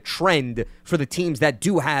not the trend for the teams that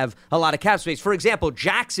do have a lot of cap space. For example,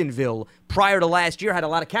 Jacksonville, prior to last year, had a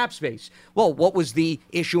lot of cap space. Well, what was the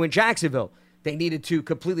issue in Jacksonville? They needed to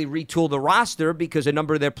completely retool the roster because a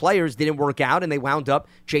number of their players didn't work out, and they wound up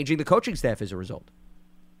changing the coaching staff as a result.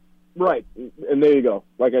 Right, and there you go.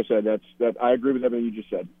 Like I said, I agree with everything you just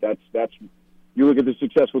said. That's you look at the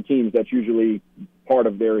successful teams, that's usually part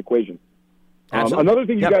of their equation. Another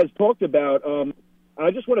thing you guys talked about,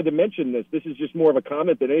 I just wanted to mention this. This is just more of a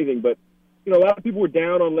comment than anything, but a lot of people were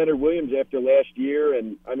down on Leonard Williams after last year,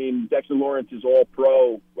 and I mean, Dexter Lawrence is all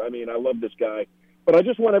pro. I mean, I love this guy, but I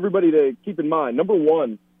just want everybody to keep in mind. Number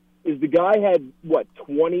one is the guy had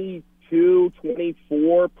 22,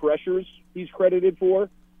 24 pressures he's credited for.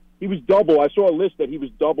 He was double. I saw a list that he was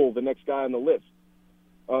double the next guy on the list.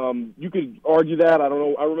 You could argue that. I don't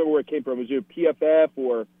know. I remember where it came from. Was it PFF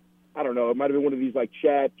or? I don't know. It might have been one of these like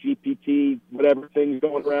Chat, GPT, whatever things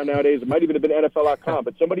going around nowadays. It might even have been NFL.com.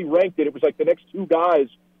 But somebody ranked it. It was like the next two guys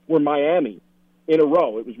were Miami in a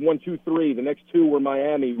row. It was 1, 2, 3. The next two were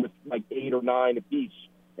Miami with like 8 or 9 apiece,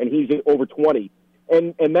 and he's at over 20.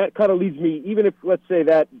 And that kind of leads me. Even if let's say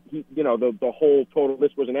that the whole total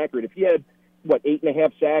list wasn't accurate, if he had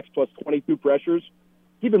 8.5 sacks plus 22 pressures,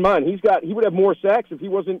 keep in mind he would have more sacks if he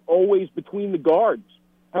wasn't always between the guards.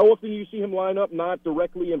 How often do you see him line up not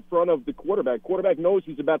directly in front of the quarterback? Quarterback knows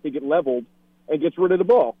he's about to get leveled and gets rid of the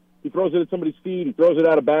ball. He throws it at somebody's feet. He throws it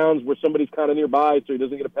out of bounds where somebody's kind of nearby so he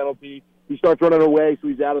doesn't get a penalty. He starts running away so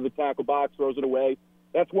he's out of the tackle box, throws it away.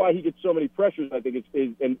 That's why he gets so many pressures, I think,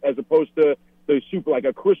 and as opposed to the super, like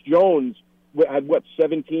a Chris Jones had,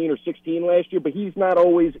 17 or 16 last year, but he's not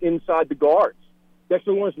always inside the guards.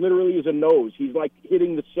 Dexter Lawrence literally is a nose. He's like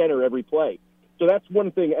hitting the center every play. So that's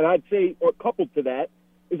one thing, and I'd say, or coupled to that,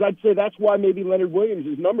 I'd say that's why maybe Leonard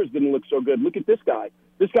Williams' numbers didn't look so good. Look at this guy.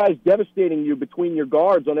 This guy's devastating you between your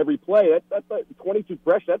guards on every play. That's 22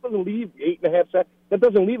 pressure. That doesn't leave 8.5 seconds. That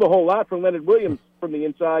doesn't leave a whole lot from Leonard Williams from the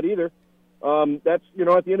inside either. That's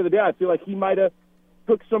at the end of the day, I feel like he might have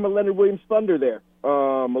took some of Leonard Williams' thunder there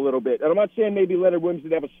a little bit. And I'm not saying maybe Leonard Williams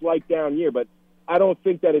did have a slight down year, but I don't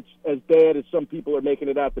think that it's as bad as some people are making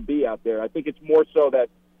it out to be out there. I think it's more so that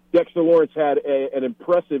Dexter Lawrence had an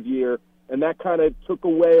impressive year, and that kind of took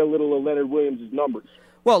away a little of Leonard Williams' numbers.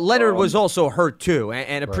 Well, Leonard was also hurt too,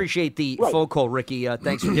 and appreciate the phone call, Ricky.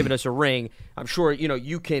 Thanks for giving us a ring. I'm sure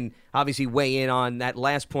you can obviously weigh in on that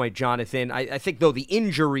last point, Jonathan. I think though the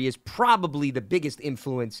injury is probably the biggest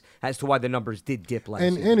influence as to why the numbers did dip last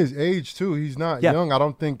year. And his age too. He's not young. I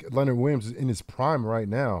don't think Leonard Williams is in his prime right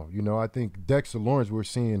now. I think Dexter Lawrence, we're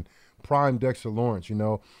seeing prime Dexter Lawrence.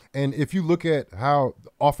 And if you look at how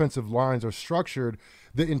offensive lines are structured,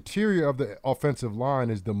 the interior of the offensive line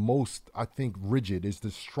is the most, I think, rigid. It's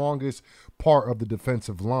the strongest part of the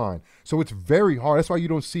defensive line. So it's very hard. That's why you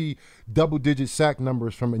don't see double-digit sack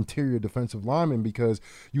numbers from interior defensive linemen, because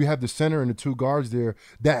you have the center and the two guards there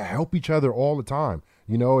that help each other all the time.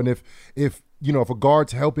 And if a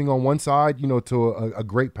guard's helping on one side, to a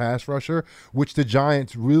great pass rusher, which the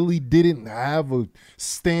Giants really didn't have a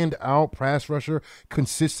standout pass rusher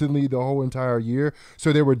consistently the whole entire year.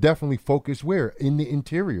 So they were definitely focused in the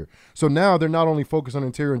interior. So now they're not only focused on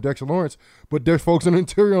interior and Dexter Lawrence, but they're focused on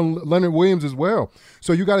interior on Leonard Williams as well.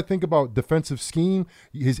 So you got to think about defensive scheme,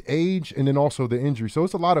 his age, and then also the injury. So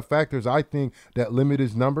it's a lot of factors, I think, that limit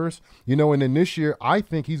his numbers. And then this year, I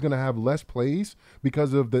think he's going to have less plays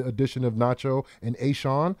because of the addition of Nacho and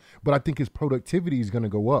Ashawn, but I think his productivity is going to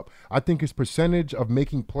go up. I think his percentage of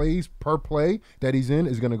making plays per play that he's in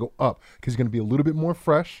is going to go up because he's going to be a little bit more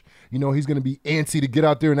fresh. He's going to be antsy to get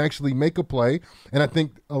out there and actually make a play, and I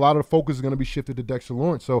think a lot of the focus is going to be shifted to Dexter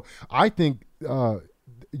Lawrence. So I think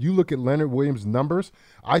you look at Leonard Williams' numbers,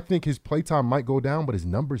 I think his playtime might go down, but his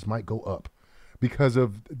numbers might go up because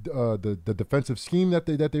of the defensive scheme that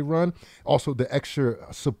they run, also the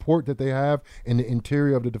extra support that they have in the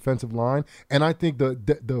interior of the defensive line. And I think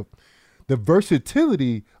the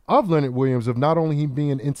versatility of Leonard Williams, of not only him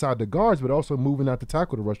being inside the guards, but also moving out the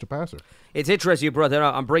tackle to rush the passer. It's interesting you brought that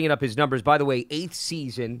up. I'm bringing up his numbers. By the way, 8th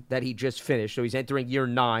season that he just finished, so he's entering year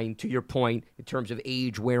 9, to your point, in terms of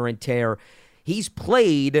age, wear, and tear. He's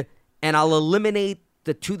played, and I'll eliminate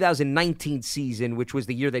the 2019 season, which was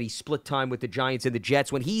the year that he split time with the Giants and the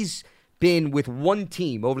Jets. When he's been with one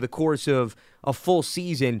team over the course of a full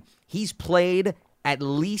season, he's played at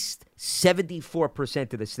least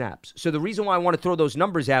 74% of the snaps. So the reason why I want to throw those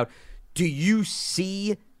numbers out, do you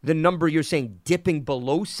see the number you're saying dipping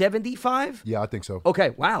below 75? Yeah, I think so. Okay,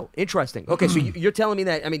 wow, interesting. Okay, so you're telling me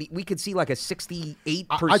that, we could see like a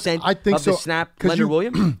 68% I think of the snap Leonard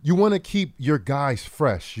Williams? You want to keep your guys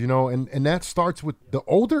fresh, and that starts with the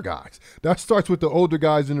older guys. That starts with the older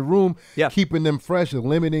guys in the room, keeping them fresh and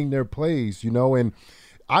limiting their plays, and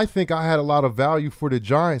I think I had a lot of value for the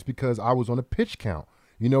Giants because I was on a pitch count.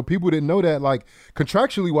 People didn't know that, like,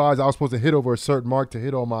 contractually wise, I was supposed to hit over a certain mark to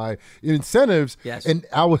hit all my incentives. Yes. And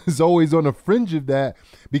I was always on the fringe of that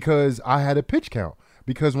because I had a pitch count.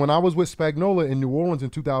 Because when I was with Spagnuolo in New Orleans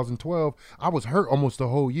in 2012, I was hurt almost the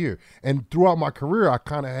whole year. And throughout my career, I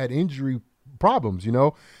kind of had injury problems,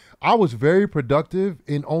 I was very productive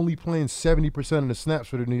in only playing 70% of the snaps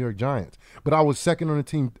for the New York Giants. But I was second on the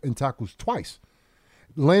team in tackles twice.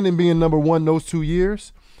 Landon being number 1 those 2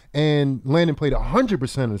 years, and Landon played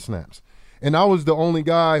 100% of the snaps. And I was the only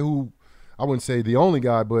guy who, I wouldn't say the only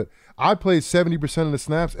guy, but I played 70% of the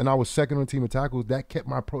snaps, and I was second on the team of tackles. That kept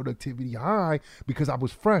my productivity high because I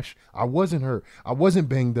was fresh. I wasn't hurt. I wasn't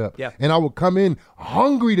banged up. Yeah. And I would come in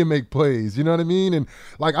hungry to make plays, you know what I mean? And,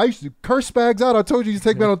 like, I used to curse Spags out. I told you to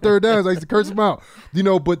take me out on third downs. I used to curse him out,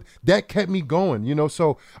 but that kept me going,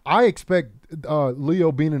 So I expect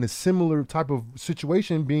Leo being in a similar type of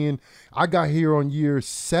situation, being I got here on year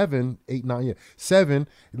 7.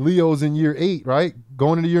 Leo's in year 8, right?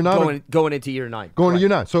 Going into year 9. Going into year 9. Going to year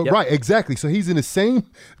 9. So, right, exactly. So he's in the same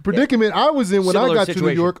predicament I was in when Similar I got situation.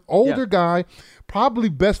 to New York. Older guy, probably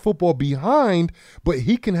best football behind, but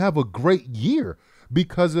he can have a great year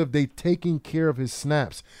because of they taking care of his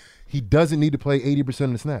snaps. He doesn't need to play 80%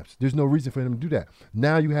 of the snaps. There's no reason for him to do that.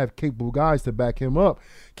 Now you have capable guys to back him up,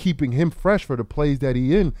 keeping him fresh for the plays that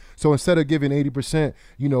he in. So instead of giving 80%,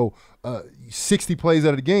 60 plays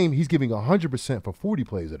out of the game, he's giving 100% for 40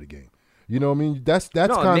 plays out of the game. You know what I mean? That's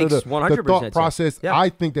kind of the thought process I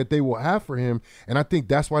think that they will have for him. And I think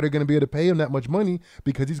that's why they're going to be able to pay him that much money,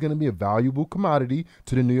 because he's going to be a valuable commodity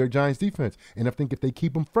to the New York Giants defense. And I think if they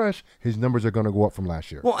keep him fresh, his numbers are going to go up from last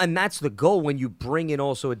year. Well, and that's the goal when you bring in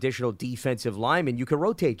also additional defensive linemen. You can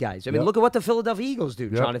rotate guys. I mean, look at what the Philadelphia Eagles do,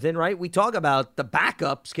 Jonathan, right? We talk about the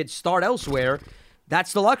backups can start elsewhere.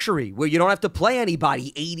 That's the luxury where you don't have to play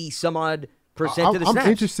anybody 80-some-odd percent of the snaps.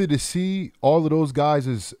 I'm interested to see all of those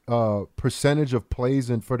guys' percentage of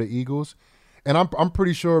plays for the Eagles. And I'm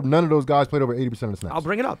pretty sure none of those guys played over 80% of the snaps. I'll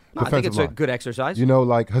bring it up. No, I think it's a good exercise.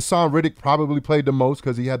 Like Hassan Riddick probably played the most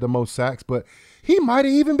because he had the most sacks, but he might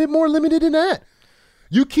have even been more limited than that.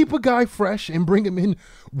 You keep a guy fresh and bring him in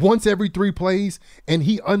once every 3 plays, and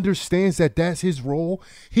he understands that that's his role.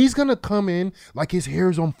 He's going to come in like his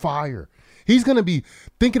hair's on fire. He's going to be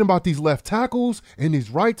thinking about these left tackles and these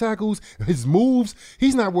right tackles, his moves.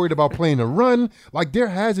 He's not worried about playing a run. Like, there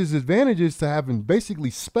has his advantages to having basically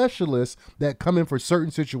specialists that come in for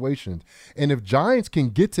certain situations. And if Giants can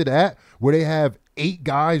get to that where they have 8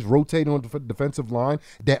 guys rotating on the defensive line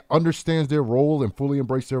that understands their role and fully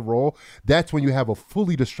embrace their role, that's when you have a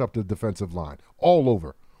fully disruptive defensive line all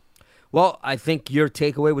over. Well, I think your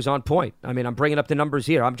takeaway was on point. I mean, I'm bringing up the numbers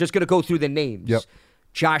here. I'm just going to go through the names. Yep.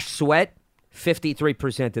 Josh Sweat,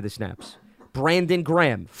 53% of the snaps. Brandon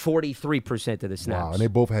Graham, 43% of the snaps. Wow, and they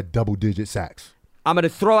both had double-digit sacks. I'm going to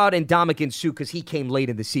throw out Ndamukong Suh because he came late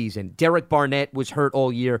in the season. Derek Barnett was hurt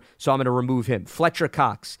all year, so I'm going to remove him. Fletcher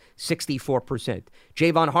Cox, 64%.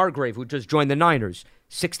 Javon Hargrave, who just joined the Niners,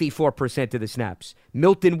 64% of the snaps.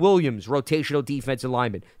 Milton Williams, rotational defensive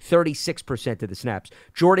lineman, 36% of the snaps.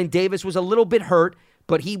 Jordan Davis was a little bit hurt,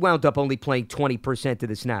 but he wound up only playing 20% of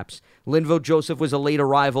the snaps. Linval Joseph was a late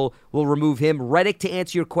arrival. We'll remove him. Reddick, to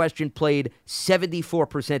answer your question, played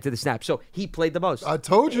 74% of the snaps. So he played the most. I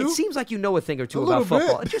told you. It seems like you know a thing or two A about little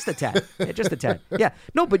football. bit. Just a tad. Yeah, just a tad. Yeah.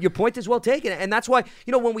 No, but your point is well taken. And that's why,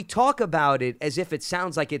 when we talk about it as if it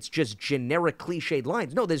sounds like it's just generic cliched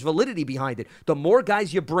lines. No, there's validity behind it. The more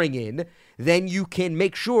guys you bring in, then you can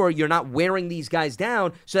make sure you're not wearing these guys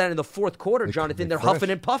down so that in the fourth quarter, Jonathan, they're fresh. huffing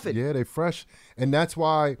and puffing. Yeah, they're fresh. And that's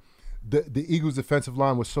why the Eagles' defensive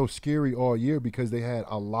line was so scary all year, because they had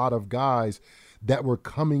a lot of guys that were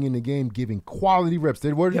coming in the game giving quality reps.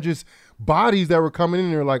 They weren't just bodies that were coming in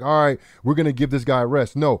there like, all right, we're going to give this guy a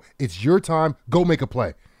rest. No, it's your time. Go make a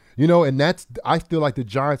play. And I feel like the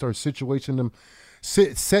Giants are setting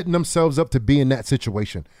themselves up to be in that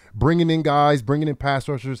situation. Bringing in guys, bringing in pass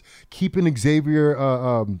rushers, keeping Xavier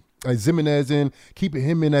Zimenez in, keeping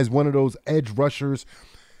him in as one of those edge rushers.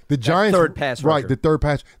 The Giants, third pass rusher. Right, the third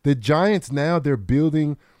pass. The Giants now, they're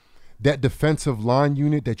building that defensive line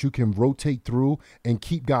unit that you can rotate through and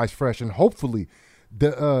keep guys fresh. And hopefully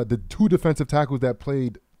the 2 defensive tackles that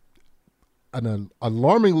played an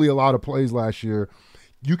alarmingly a lot of plays last year,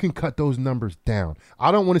 you can cut those numbers down.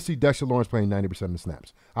 I don't want to see Dexter Lawrence playing 90% of the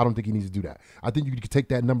snaps. I don't think he needs to do that. I think you could take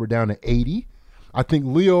that number down to 80. I think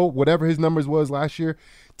Leo, whatever his numbers was last year,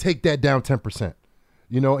 take that down 10%.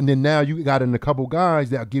 And then now you got in a couple guys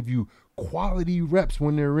that give you quality reps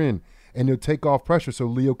when they're in, and they'll take off pressure so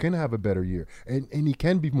Leo can have a better year. And he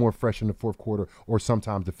can be more fresh in the fourth quarter or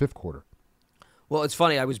sometimes the fifth quarter. Well, it's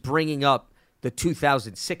funny. I was bringing up the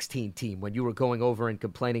 2016 team when you were going over and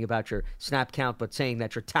complaining about your snap count, but saying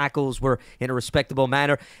that your tackles were in a respectable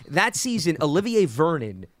manner. That season, Olivier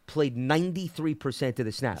Vernon played 93% of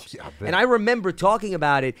the snaps. Yeah, and I remember talking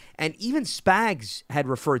about it, and even Spags had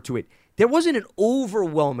referred to it. There wasn't an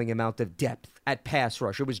overwhelming amount of depth at pass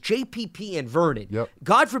rush. It was JPP and Vernon. Yep.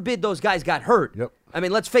 God forbid those guys got hurt. Yep. I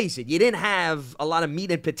mean, let's face it. You didn't have a lot of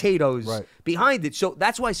meat and potatoes Right. behind it. So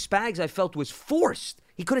that's why Spags, I felt, was forced.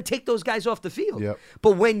 He couldn't take those guys off the field. Yep.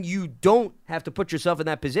 But when you don't have to put yourself in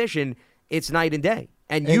that position, it's night and day.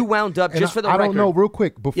 And you wound up, just for the record. I don't know, real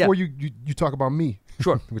quick, before Yeah. you talk about me.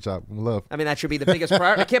 Sure. Which I love. I mean, that should be the biggest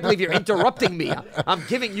priority. I can't believe you're interrupting me. I'm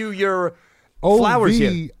giving you your flowers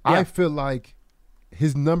here. I feel like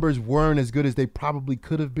his numbers weren't as good as they probably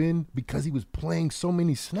could have been because he was playing so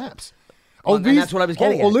many snaps. Well, and that's what I was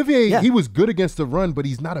getting at. Olivier, Yeah. he was good against the run, but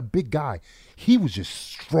he's not a big guy. He was just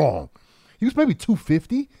strong. He was maybe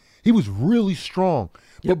 250. He was really strong.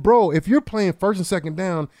 But, bro, if you're playing first and second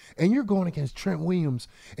down and you're going against Trent Williams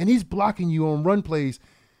and he's blocking you on run plays,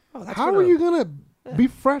 how are you going to be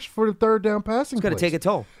fresh for the third down passing It's going to plays? take a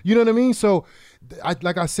toll. You know what I mean? So,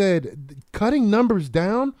 like I said, cutting numbers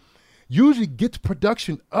down usually gets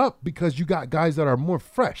production up because you got guys that are more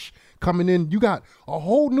fresh coming in. You got a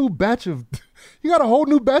whole new batch of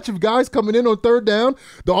guys coming in on third down.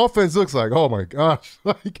 The offense looks like, oh my gosh,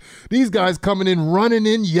 like these guys coming in, running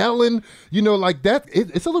in, yelling, like that.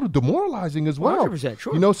 It's a little demoralizing as well. 100%,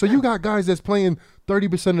 sure. So you got guys that's playing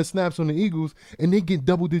 30% of the snaps on the Eagles and they get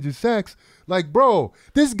double-digit sacks. Like, bro,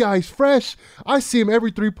 this guy's fresh. I see him every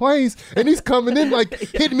 3 plays, and he's coming in like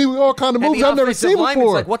hitting me with all kind of moves I've never seen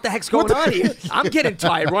before. Like, what the heck's going on here? I'm getting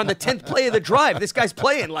tired. We're on the 10th play of the drive. This guy's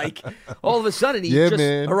playing like all of a sudden he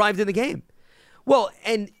arrived in the game. Well,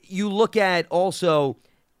 and you look at also,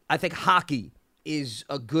 I think hockey is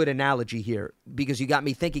a good analogy here because you got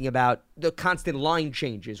me thinking about the constant line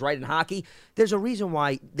changes, right? In hockey, there's a reason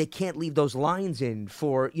why they can't leave those lines in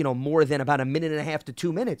for, more than about a minute and a half to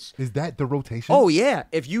 2 minutes. Is that the rotation? Oh, yeah.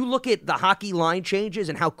 If you look at the hockey line changes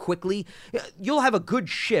and how quickly, you'll have a good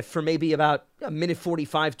shift for maybe about a minute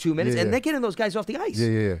 45, 2 minutes, and they're getting those guys off the ice.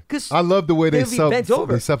 Yeah. Because I love the way they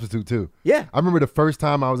they substitute too. Yeah. I remember the first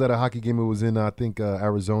time I was at a hockey game. It was in I think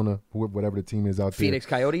Arizona, whatever the team is out there. Phoenix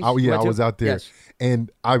Coyotes. I was out there, yes.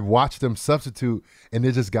 and I watched them substitute, and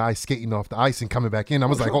there's just guys skating off the ice and coming back in. I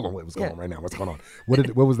was like, hold on, wait, what's going on right now? What's going on?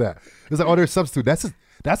 What was that? It was like, oh, they're a substitute.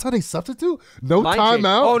 That's how they substitute? No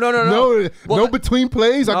timeout? Oh, no. No between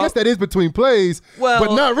plays? I guess that is between plays,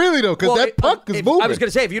 but not really, though, because that puck is moving. I was going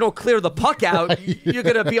to say, if you don't clear the puck out, you're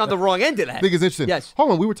going to be on the wrong end of that. I think it's interesting. Yes.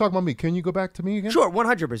 Hold on, we were talking about me. Can you go back to me again? Sure,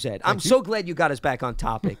 100%. I'm so glad you got us back on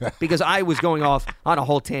topic because I was going off on a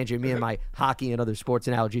whole tangent, me and my hockey and other sports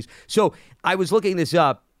analogies. So I was looking this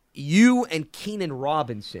up. You and Keenan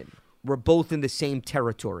Robinson were both in the same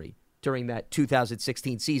territory during that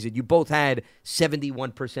 2016 season. You both had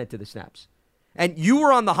 71% of the snaps. And you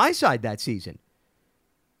were on the high side that season.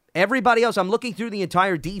 Everybody else, I'm looking through the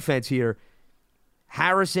entire defense here.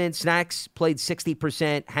 Harrison, Snacks played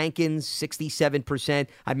 60%. Hankins, 67%.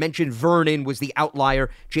 I mentioned Vernon was the outlier.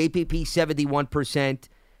 JPP, 71%.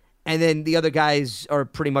 And then the other guys are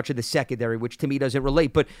pretty much in the secondary, which to me doesn't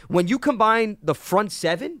relate. But when you combine the front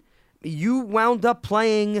seven, you wound up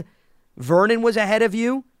playing. Vernon was ahead of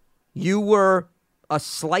you. You were a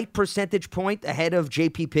slight percentage point ahead of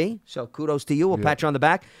JPP, so kudos to you. We'll pat you on the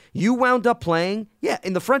back. You wound up playing,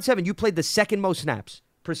 in the front seven, you played the second most snaps,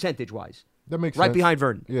 percentage-wise. That makes sense. Right behind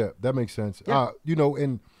Vernon. Yeah, that makes sense. Yeah.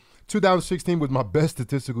 In 2016 was my best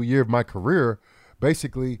statistical year of my career,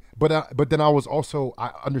 basically. But then I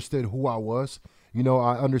understood who I was.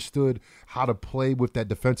 I understood how to play with that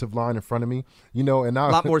defensive line in front of me. And a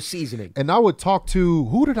lot more seasoning. And I would talk to,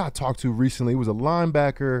 who did I talk to recently? It was a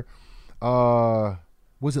linebacker.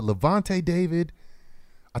 Was it Levante David?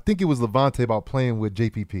 I think it was Levante about playing with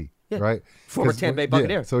JPP, right? Former Tampa Bay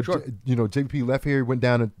Buccaneer. Yeah, so, sure. JPP left here, went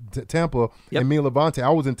down to Tampa, Yep. and me and Levante, I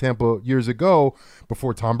was in Tampa years ago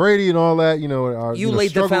before Tom Brady and all that. You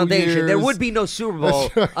laid the foundation. Years. There would be no Super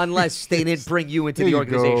Bowl unless they didn't bring you into the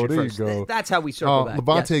organization first. That's how we circle back.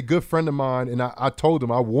 Levante, a good friend of mine, and I told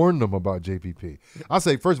him, I warned him about JPP. I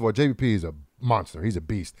say, first of all, JPP is a monster. He's a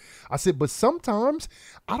beast. I said, but sometimes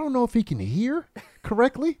I don't know if he can hear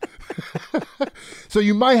correctly. So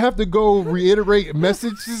you might have to go reiterate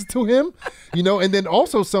messages to him, and then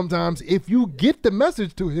also sometimes if you get the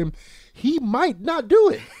message to him, he might not do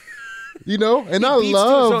it. And I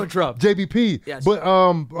love JPP. Yes. But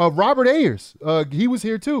Robert Ayers, he was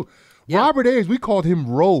here too. Yeah. Robert Ayers, we called him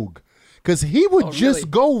Rogue because he would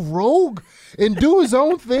just go rogue and do his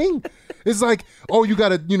own thing. It's like, you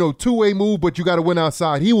got a two-way move, but you got to win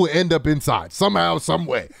outside. He will end up inside somehow, some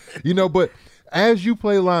way, But as you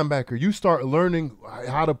play linebacker, you start learning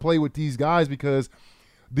how to play with these guys because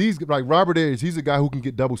these, like Robert Ayers, he's a guy who can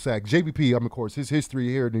get double sacks. JPP, of course, his history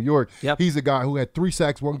here in New York, he's a guy who had 3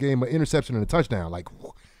 sacks one game, an interception, and a touchdown. Like,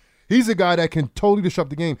 he's a guy that can totally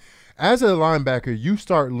disrupt the game. As a linebacker, you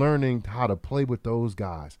start learning how to play with those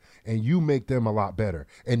guys, and you make them a lot better,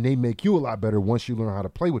 and they make you a lot better once you learn how to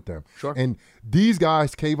play with them. Sure. And these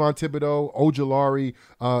guys, Kayvon Thibodeau, Ojulari,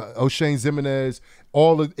 O'Shane Zimenez,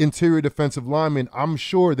 all the interior defensive linemen, I'm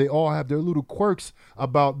sure they all have their little quirks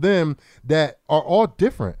about them that are all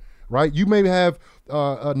different, right? You may have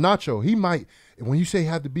Nacho. He might, when you say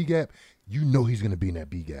have the B gap, he's going to be in that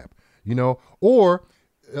B gap, or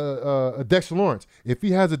Dexter Lawrence. If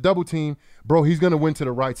he has a double team, bro, he's going to win to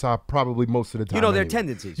the right side probably most of the time. Their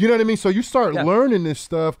tendencies. You know what I mean? So you start learning this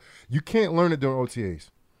stuff. You can't learn it during OTAs.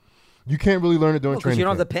 You can't really learn it during training. Because you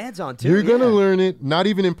don't camp. have the pads on, too. You're going to learn it, not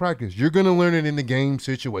even in practice. You're going to learn it in the game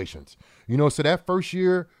situations. So that first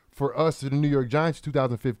year for us, the New York Giants,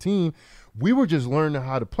 2015, we were just learning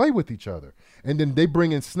how to play with each other. And then they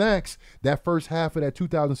bring in Snacks. That first half of that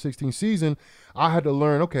 2016 season, I had to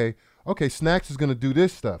learn, okay, Snacks is going to do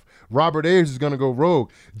this stuff. Robert Ayers is going to go rogue.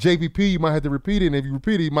 JPP, you might have to repeat it, and if you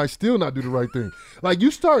repeat it, you might still not do the right thing. Like, you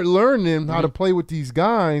start learning how to play with these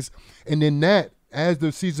guys, and then that, as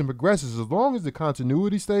the season progresses, as long as the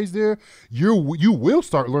continuity stays there, you will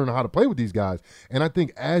start learning how to play with these guys. And I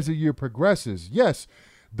think as the year progresses, yes,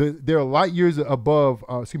 they're light years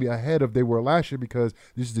ahead of they were last year because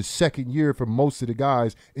this is the second year for most of the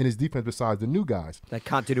guys in his defense besides the new guys. That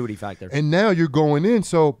continuity factor. And now you're going in,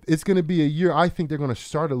 so it's going to be a year. I think they're going to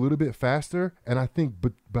start a little bit faster, and I think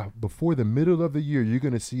before the middle of the year, you're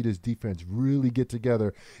going to see this defense really get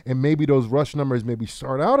together, and maybe those rush numbers maybe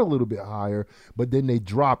start out a little bit higher, but then they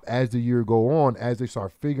drop as the year go on, as they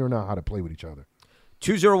start figuring out how to play with each other.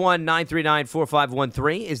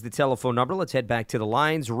 201-939-4513 is the telephone number. Let's head back to the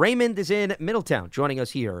lines. Raymond is in Middletown joining us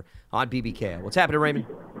here on BBK. What's happening, Raymond?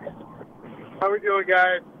 How we doing,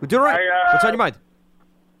 guys? We're doing all right. What's on your mind?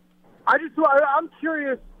 I'm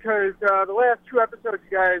curious, because the last 2 episodes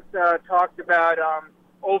you guys talked about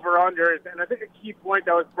over-unders, and I think a key point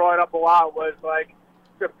that was brought up a lot was, like,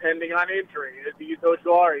 depending on injury. Azeez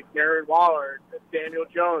Ojulari, Darren Waller, Daniel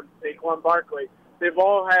Jones, Saquon Barkley. They've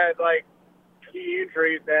all had, like, key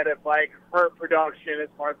injuries that have, like, hurt production as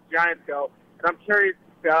far as the Giants go. And I'm curious,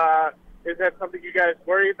 is that something you guys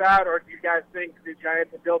worry about, or do you guys think the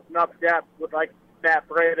Giants have built enough depth with, like, Matt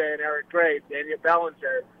Breida and Eric Gray, Daniel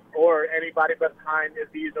Bellinger, or anybody behind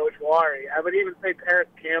Azeez Ojulari? I would even say Paris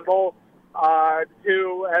Campbell,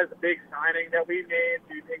 too, as a big signing that we made.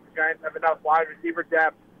 Do you think the Giants have enough wide receiver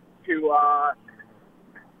depth to, I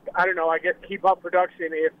don't know, I guess keep up production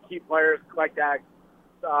if key players like that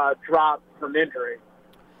drop from injury?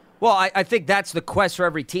 Well, I think that's the quest for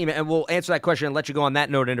every team, and we'll answer that question and let you go on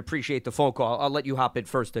that note and appreciate the phone call. I'll let you hop in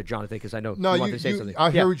first, Jonathan, because I know you want to say something.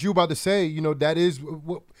 I hear what you about to say. You know, that is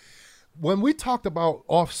when we talked about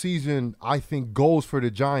offseason, I think, goals for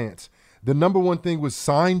the Giants, the number one thing was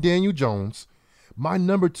sign Daniel Jones. My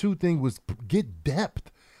number 2 thing was get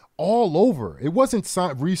depth all over. It wasn't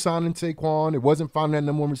re-signing Saquon. It wasn't finding that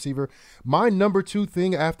number 1 receiver. My number 2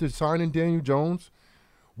 thing after signing Daniel Jones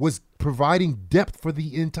was providing depth for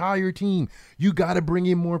the entire team. You got to bring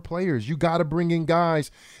in more players. You got to bring in guys.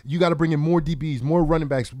 You got to bring in more DBs, more running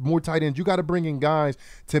backs, more tight ends. You got to bring in guys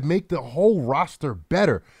to make the whole roster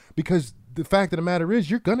better, because the fact of the matter is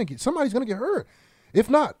somebody's going to get hurt. If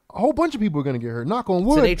not, a whole bunch of people are going to get hurt. Knock on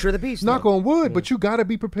wood. It's the nature of the beast. Knock on wood, but you got to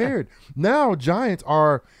be prepared. Now, Giants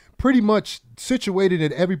are pretty much situated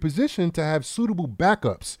at every position to have suitable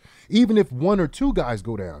backups, even if 1 or 2 guys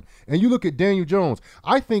go down. And you look at Daniel Jones,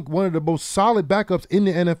 I think one of the most solid backups in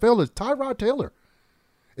the NFL is Tyrod Taylor.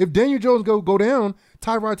 If Daniel Jones go down,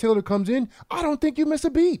 Tyrod Taylor comes in, I don't think you miss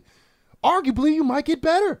a beat. Arguably, you might get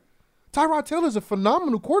better. Tyrod Taylor is a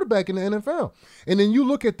phenomenal quarterback in the NFL. And then you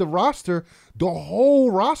look at the roster, the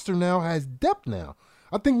whole roster now has depth now.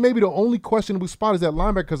 I think maybe the only questionable spot is that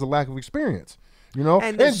linebacker because of lack of experience. You know,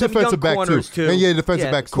 and defensive back too. And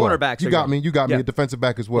defensive back as well. Cornerbacks. You got me at defensive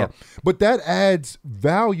back as well. Yeah. But that adds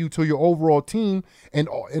value to your overall team, and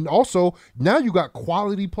also now you got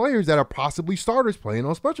quality players that are possibly starters playing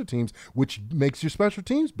on special teams, which makes your special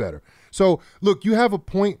teams better. So look, you have a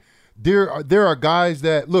point. There are guys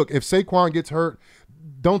that look, if Saquon gets hurt,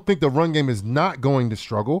 don't think the run game is not going to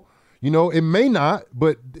struggle. You know, it may not,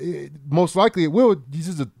 but most likely it will. This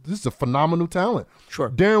is a phenomenal talent. Sure.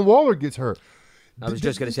 Darren Waller gets hurt. I was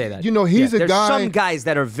just going to say that. You know, he's a there's guy. There's some guys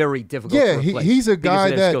that are very difficult to replace. He's a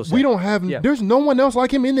guy that we don't have. Yeah. There's no one else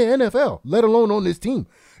like him in the NFL, let alone on this team.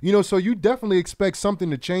 You know, so you definitely expect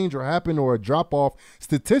something to change or happen or a drop off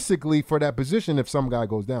statistically for that position if some guy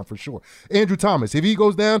goes down, for sure. Andrew Thomas, if he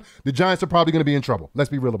goes down, the Giants are probably going to be in trouble. Let's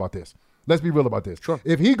be real about this. Sure.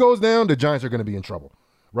 If he goes down, the Giants are going to be in trouble.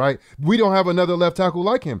 Right? We don't have another left tackle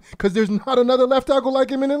like him because there's not another left tackle like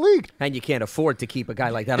him in the league. And you can't afford to keep a guy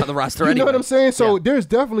like that on the roster You anyway. know what I'm saying? So there's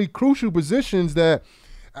definitely crucial positions that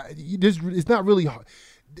it's not really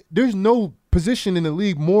 – there's no position in the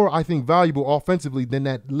league more, I think, valuable offensively than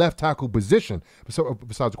that left tackle position,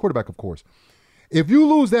 besides the quarterback, of course. If you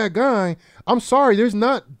lose that guy, I'm sorry, there's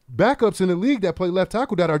not backups in the league that play left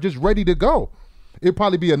tackle that are just ready to go. It'd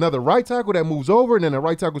probably be another right tackle that moves over and then a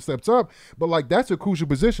right tackle steps up. But, like, that's a crucial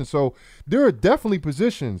position. So there are definitely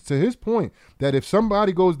positions, to his point, that if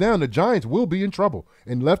somebody goes down, the Giants will be in trouble.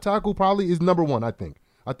 And left tackle probably is number 1, I think.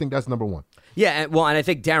 I think that's number 1. Yeah, well, and I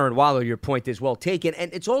think Darren Waller, your point is well taken.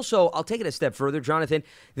 And it's also, I'll take it a step further, Jonathan.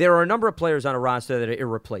 There are a number of players on a roster that are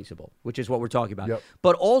irreplaceable, which is what we're talking about. Yep.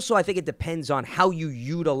 But also, I think it depends on how you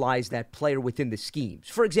utilize that player within the schemes.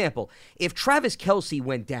 For example, if Travis Kelce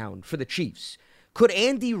went down for the Chiefs, could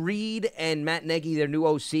Andy Reid and Matt Nagy, their new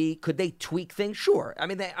OC, could they tweak things? Sure. I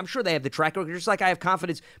mean, I'm sure they have the track record. Just like I have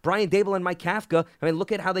confidence, Brian Dable and Mike Kafka, I mean,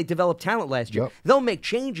 look at how they developed talent last year. Yep. They'll make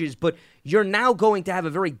changes, but you're now going to have a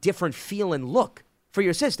very different feel and look for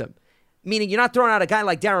your system. Meaning you're not throwing out a guy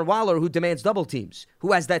like Darren Waller who demands double teams,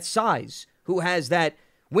 who has that size, who has that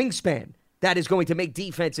wingspan. That is going to make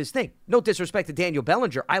defenses think. No disrespect to Daniel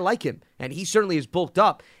Bellinger. I like him, and he certainly is bulked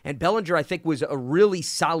up. And Bellinger, I think, was a really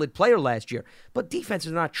solid player last year. But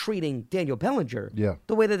defenses are not treating Daniel Bellinger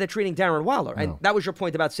the way that they're treating Darren Waller. And that was your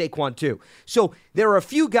point about Saquon, too. So there are a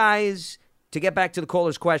few guys, to get back to the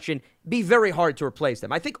caller's question, be very hard to replace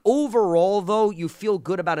them. I think overall, though, you feel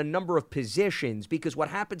good about a number of positions because what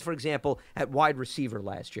happened, for example, at wide receiver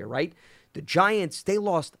last year, right? The Giants, they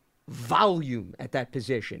lost volume at that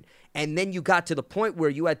position. And then you got to the point where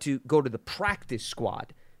you had to go to the practice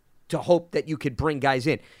squad to hope that you could bring guys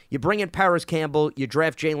in. You bring in Paris Campbell, you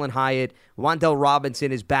draft Jalen Hyatt, Wan'Dale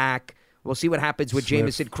Robinson is back. We'll see what happens with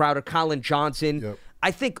Jamison Crowder, Colin Johnson.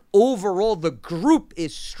 I think overall the group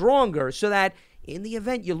is stronger so that in the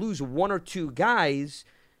event you lose one or two guys,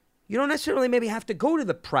 you don't necessarily maybe have to go to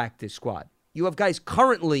the practice squad. You have guys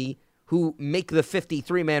currently who make the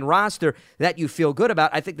 53-man roster that you feel good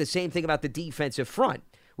about. I think the same thing about the defensive front,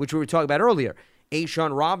 which we were talking about earlier.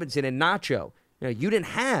 A'Shaun Robinson and Nacho. You didn't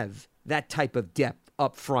have that type of depth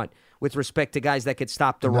up front with respect to guys that could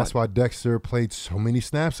stop the run. That's why Dexter played so many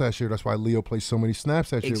snaps last year. That's why Leo played so many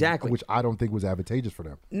snaps last year, which I don't think was advantageous for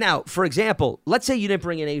them. Now, for example, let's say you didn't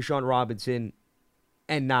bring in A'Shaun Robinson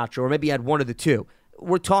and Nacho, or maybe you had one of the two.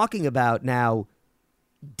 We're talking about now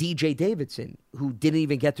DJ Davidson, who didn't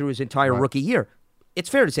even get through his entire rookie year. It's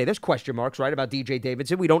fair to say there's question marks, right, about DJ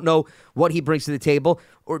Davidson. We don't know what he brings to the table.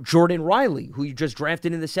 Or Jordan Riley, who you just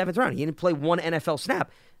drafted in the 7th round. He didn't play one NFL snap.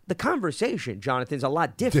 The conversation, Jonathan's a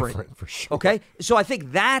lot different. Different, for sure. Okay? So I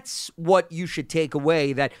think that's what you should take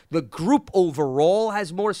away, that the group overall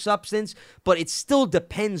has more substance, but it still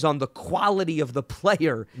depends on the quality of the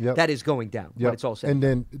player that is going down when it's all said. And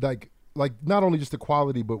then, like not only just the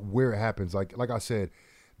quality, but where it happens. Like I said,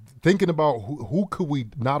 thinking about who could we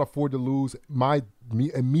not afford to lose, my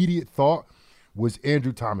immediate thought was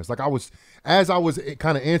Andrew Thomas. As I was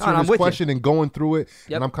kind of answering this question and going through it,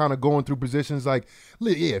 and I'm kind of going through positions like,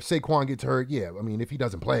 if Saquon gets hurt, I mean, if he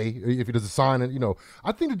doesn't play, if he doesn't sign it,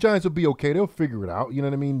 I think the Giants will be okay. They'll figure it out. You know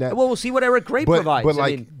what I mean? We'll see what Eric Gray provides. But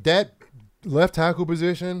that left tackle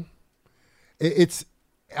position, I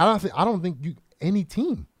don't think any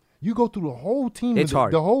team. You go through the whole team, it's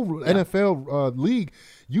hard. The whole NFL league.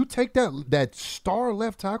 You take that star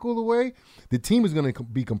left tackle away, the team is going to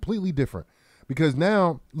be completely different. Because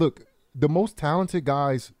now, look, the most talented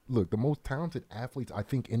athletes I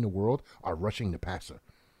think in the world are rushing the passer.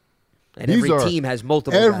 And every team has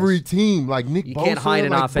multiple guys. Team, like Nick Bosa. You can't hide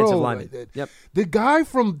an offensive lineman. The guy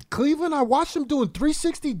from Cleveland, I watched him doing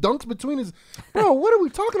 360 dunks between his – bro, what are we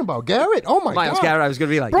talking about? Garrett? Oh, my Myles God. Garrett, I was going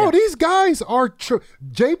to be like, bro, these guys are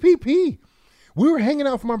JPP. We were hanging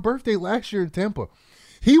out for my birthday last year in Tampa.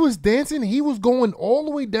 He was dancing. He was going all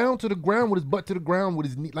the way down to the ground with his butt to the ground with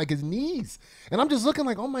his knees. And I'm just looking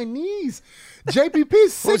like, oh, my knees. JPP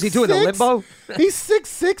is 6'6". What was he doing, the limbo? He's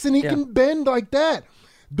 6'6", and he can bend like that.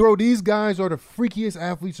 Bro, these guys are the freakiest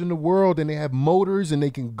athletes in the world, and they have motors, and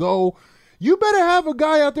they can go. You better have a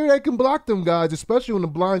guy out there that can block them guys, especially on the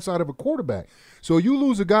blind side of a quarterback. So you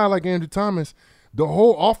lose a guy like Andrew Thomas, the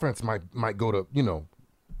whole offense might go to,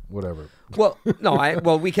 whatever. Well, no,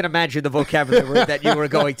 we can imagine the vocabulary that you were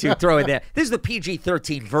going to throw in there. This is the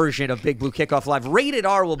PG-13 version of Big Blue Kickoff Live. Rated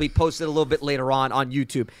R will be posted a little bit later on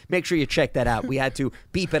YouTube. Make sure you check that out. We had to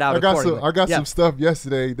beep it out accordingly. I got some stuff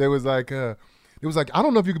yesterday. There was like... It was like, I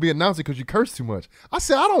don't know if you could be announcing because you curse too much. I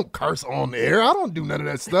said, I don't curse on the air. I don't do none of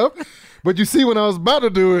that stuff. But you see, when I was about to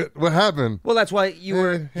do it, what happened? Well, that's why you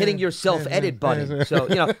were hitting your self-edit button. So,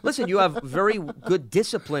 listen, you have very good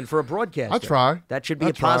discipline for a broadcaster. I try. That should be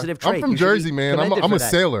a positive trait. I'm from Jersey, man. I'm a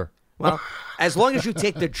sailor. Well, as long as you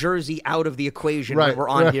take the jersey out of the equation when we're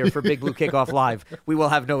on here for Big Blue Kickoff Live, we will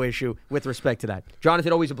have no issue with respect to that.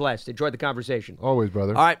 Jonathan, always a blast. Enjoyed the conversation. Always,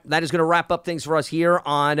 brother. All right, that is going to wrap up things for us here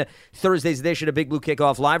on Thursday's edition of Big Blue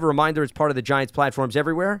Kickoff Live. A reminder, it's part of the Giants platforms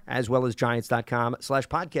everywhere, as well as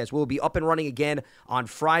Giants.com/podcast. We'll be up and running again on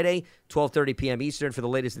Friday, 12:30 p.m. Eastern, for the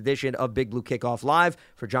latest edition of Big Blue Kickoff Live.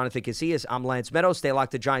 For Jonathan Casillas, I'm Lance Meadows. Stay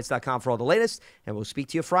locked to Giants.com for all the latest, and we'll speak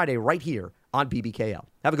to you Friday right here on BBKL.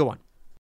 Have a good one.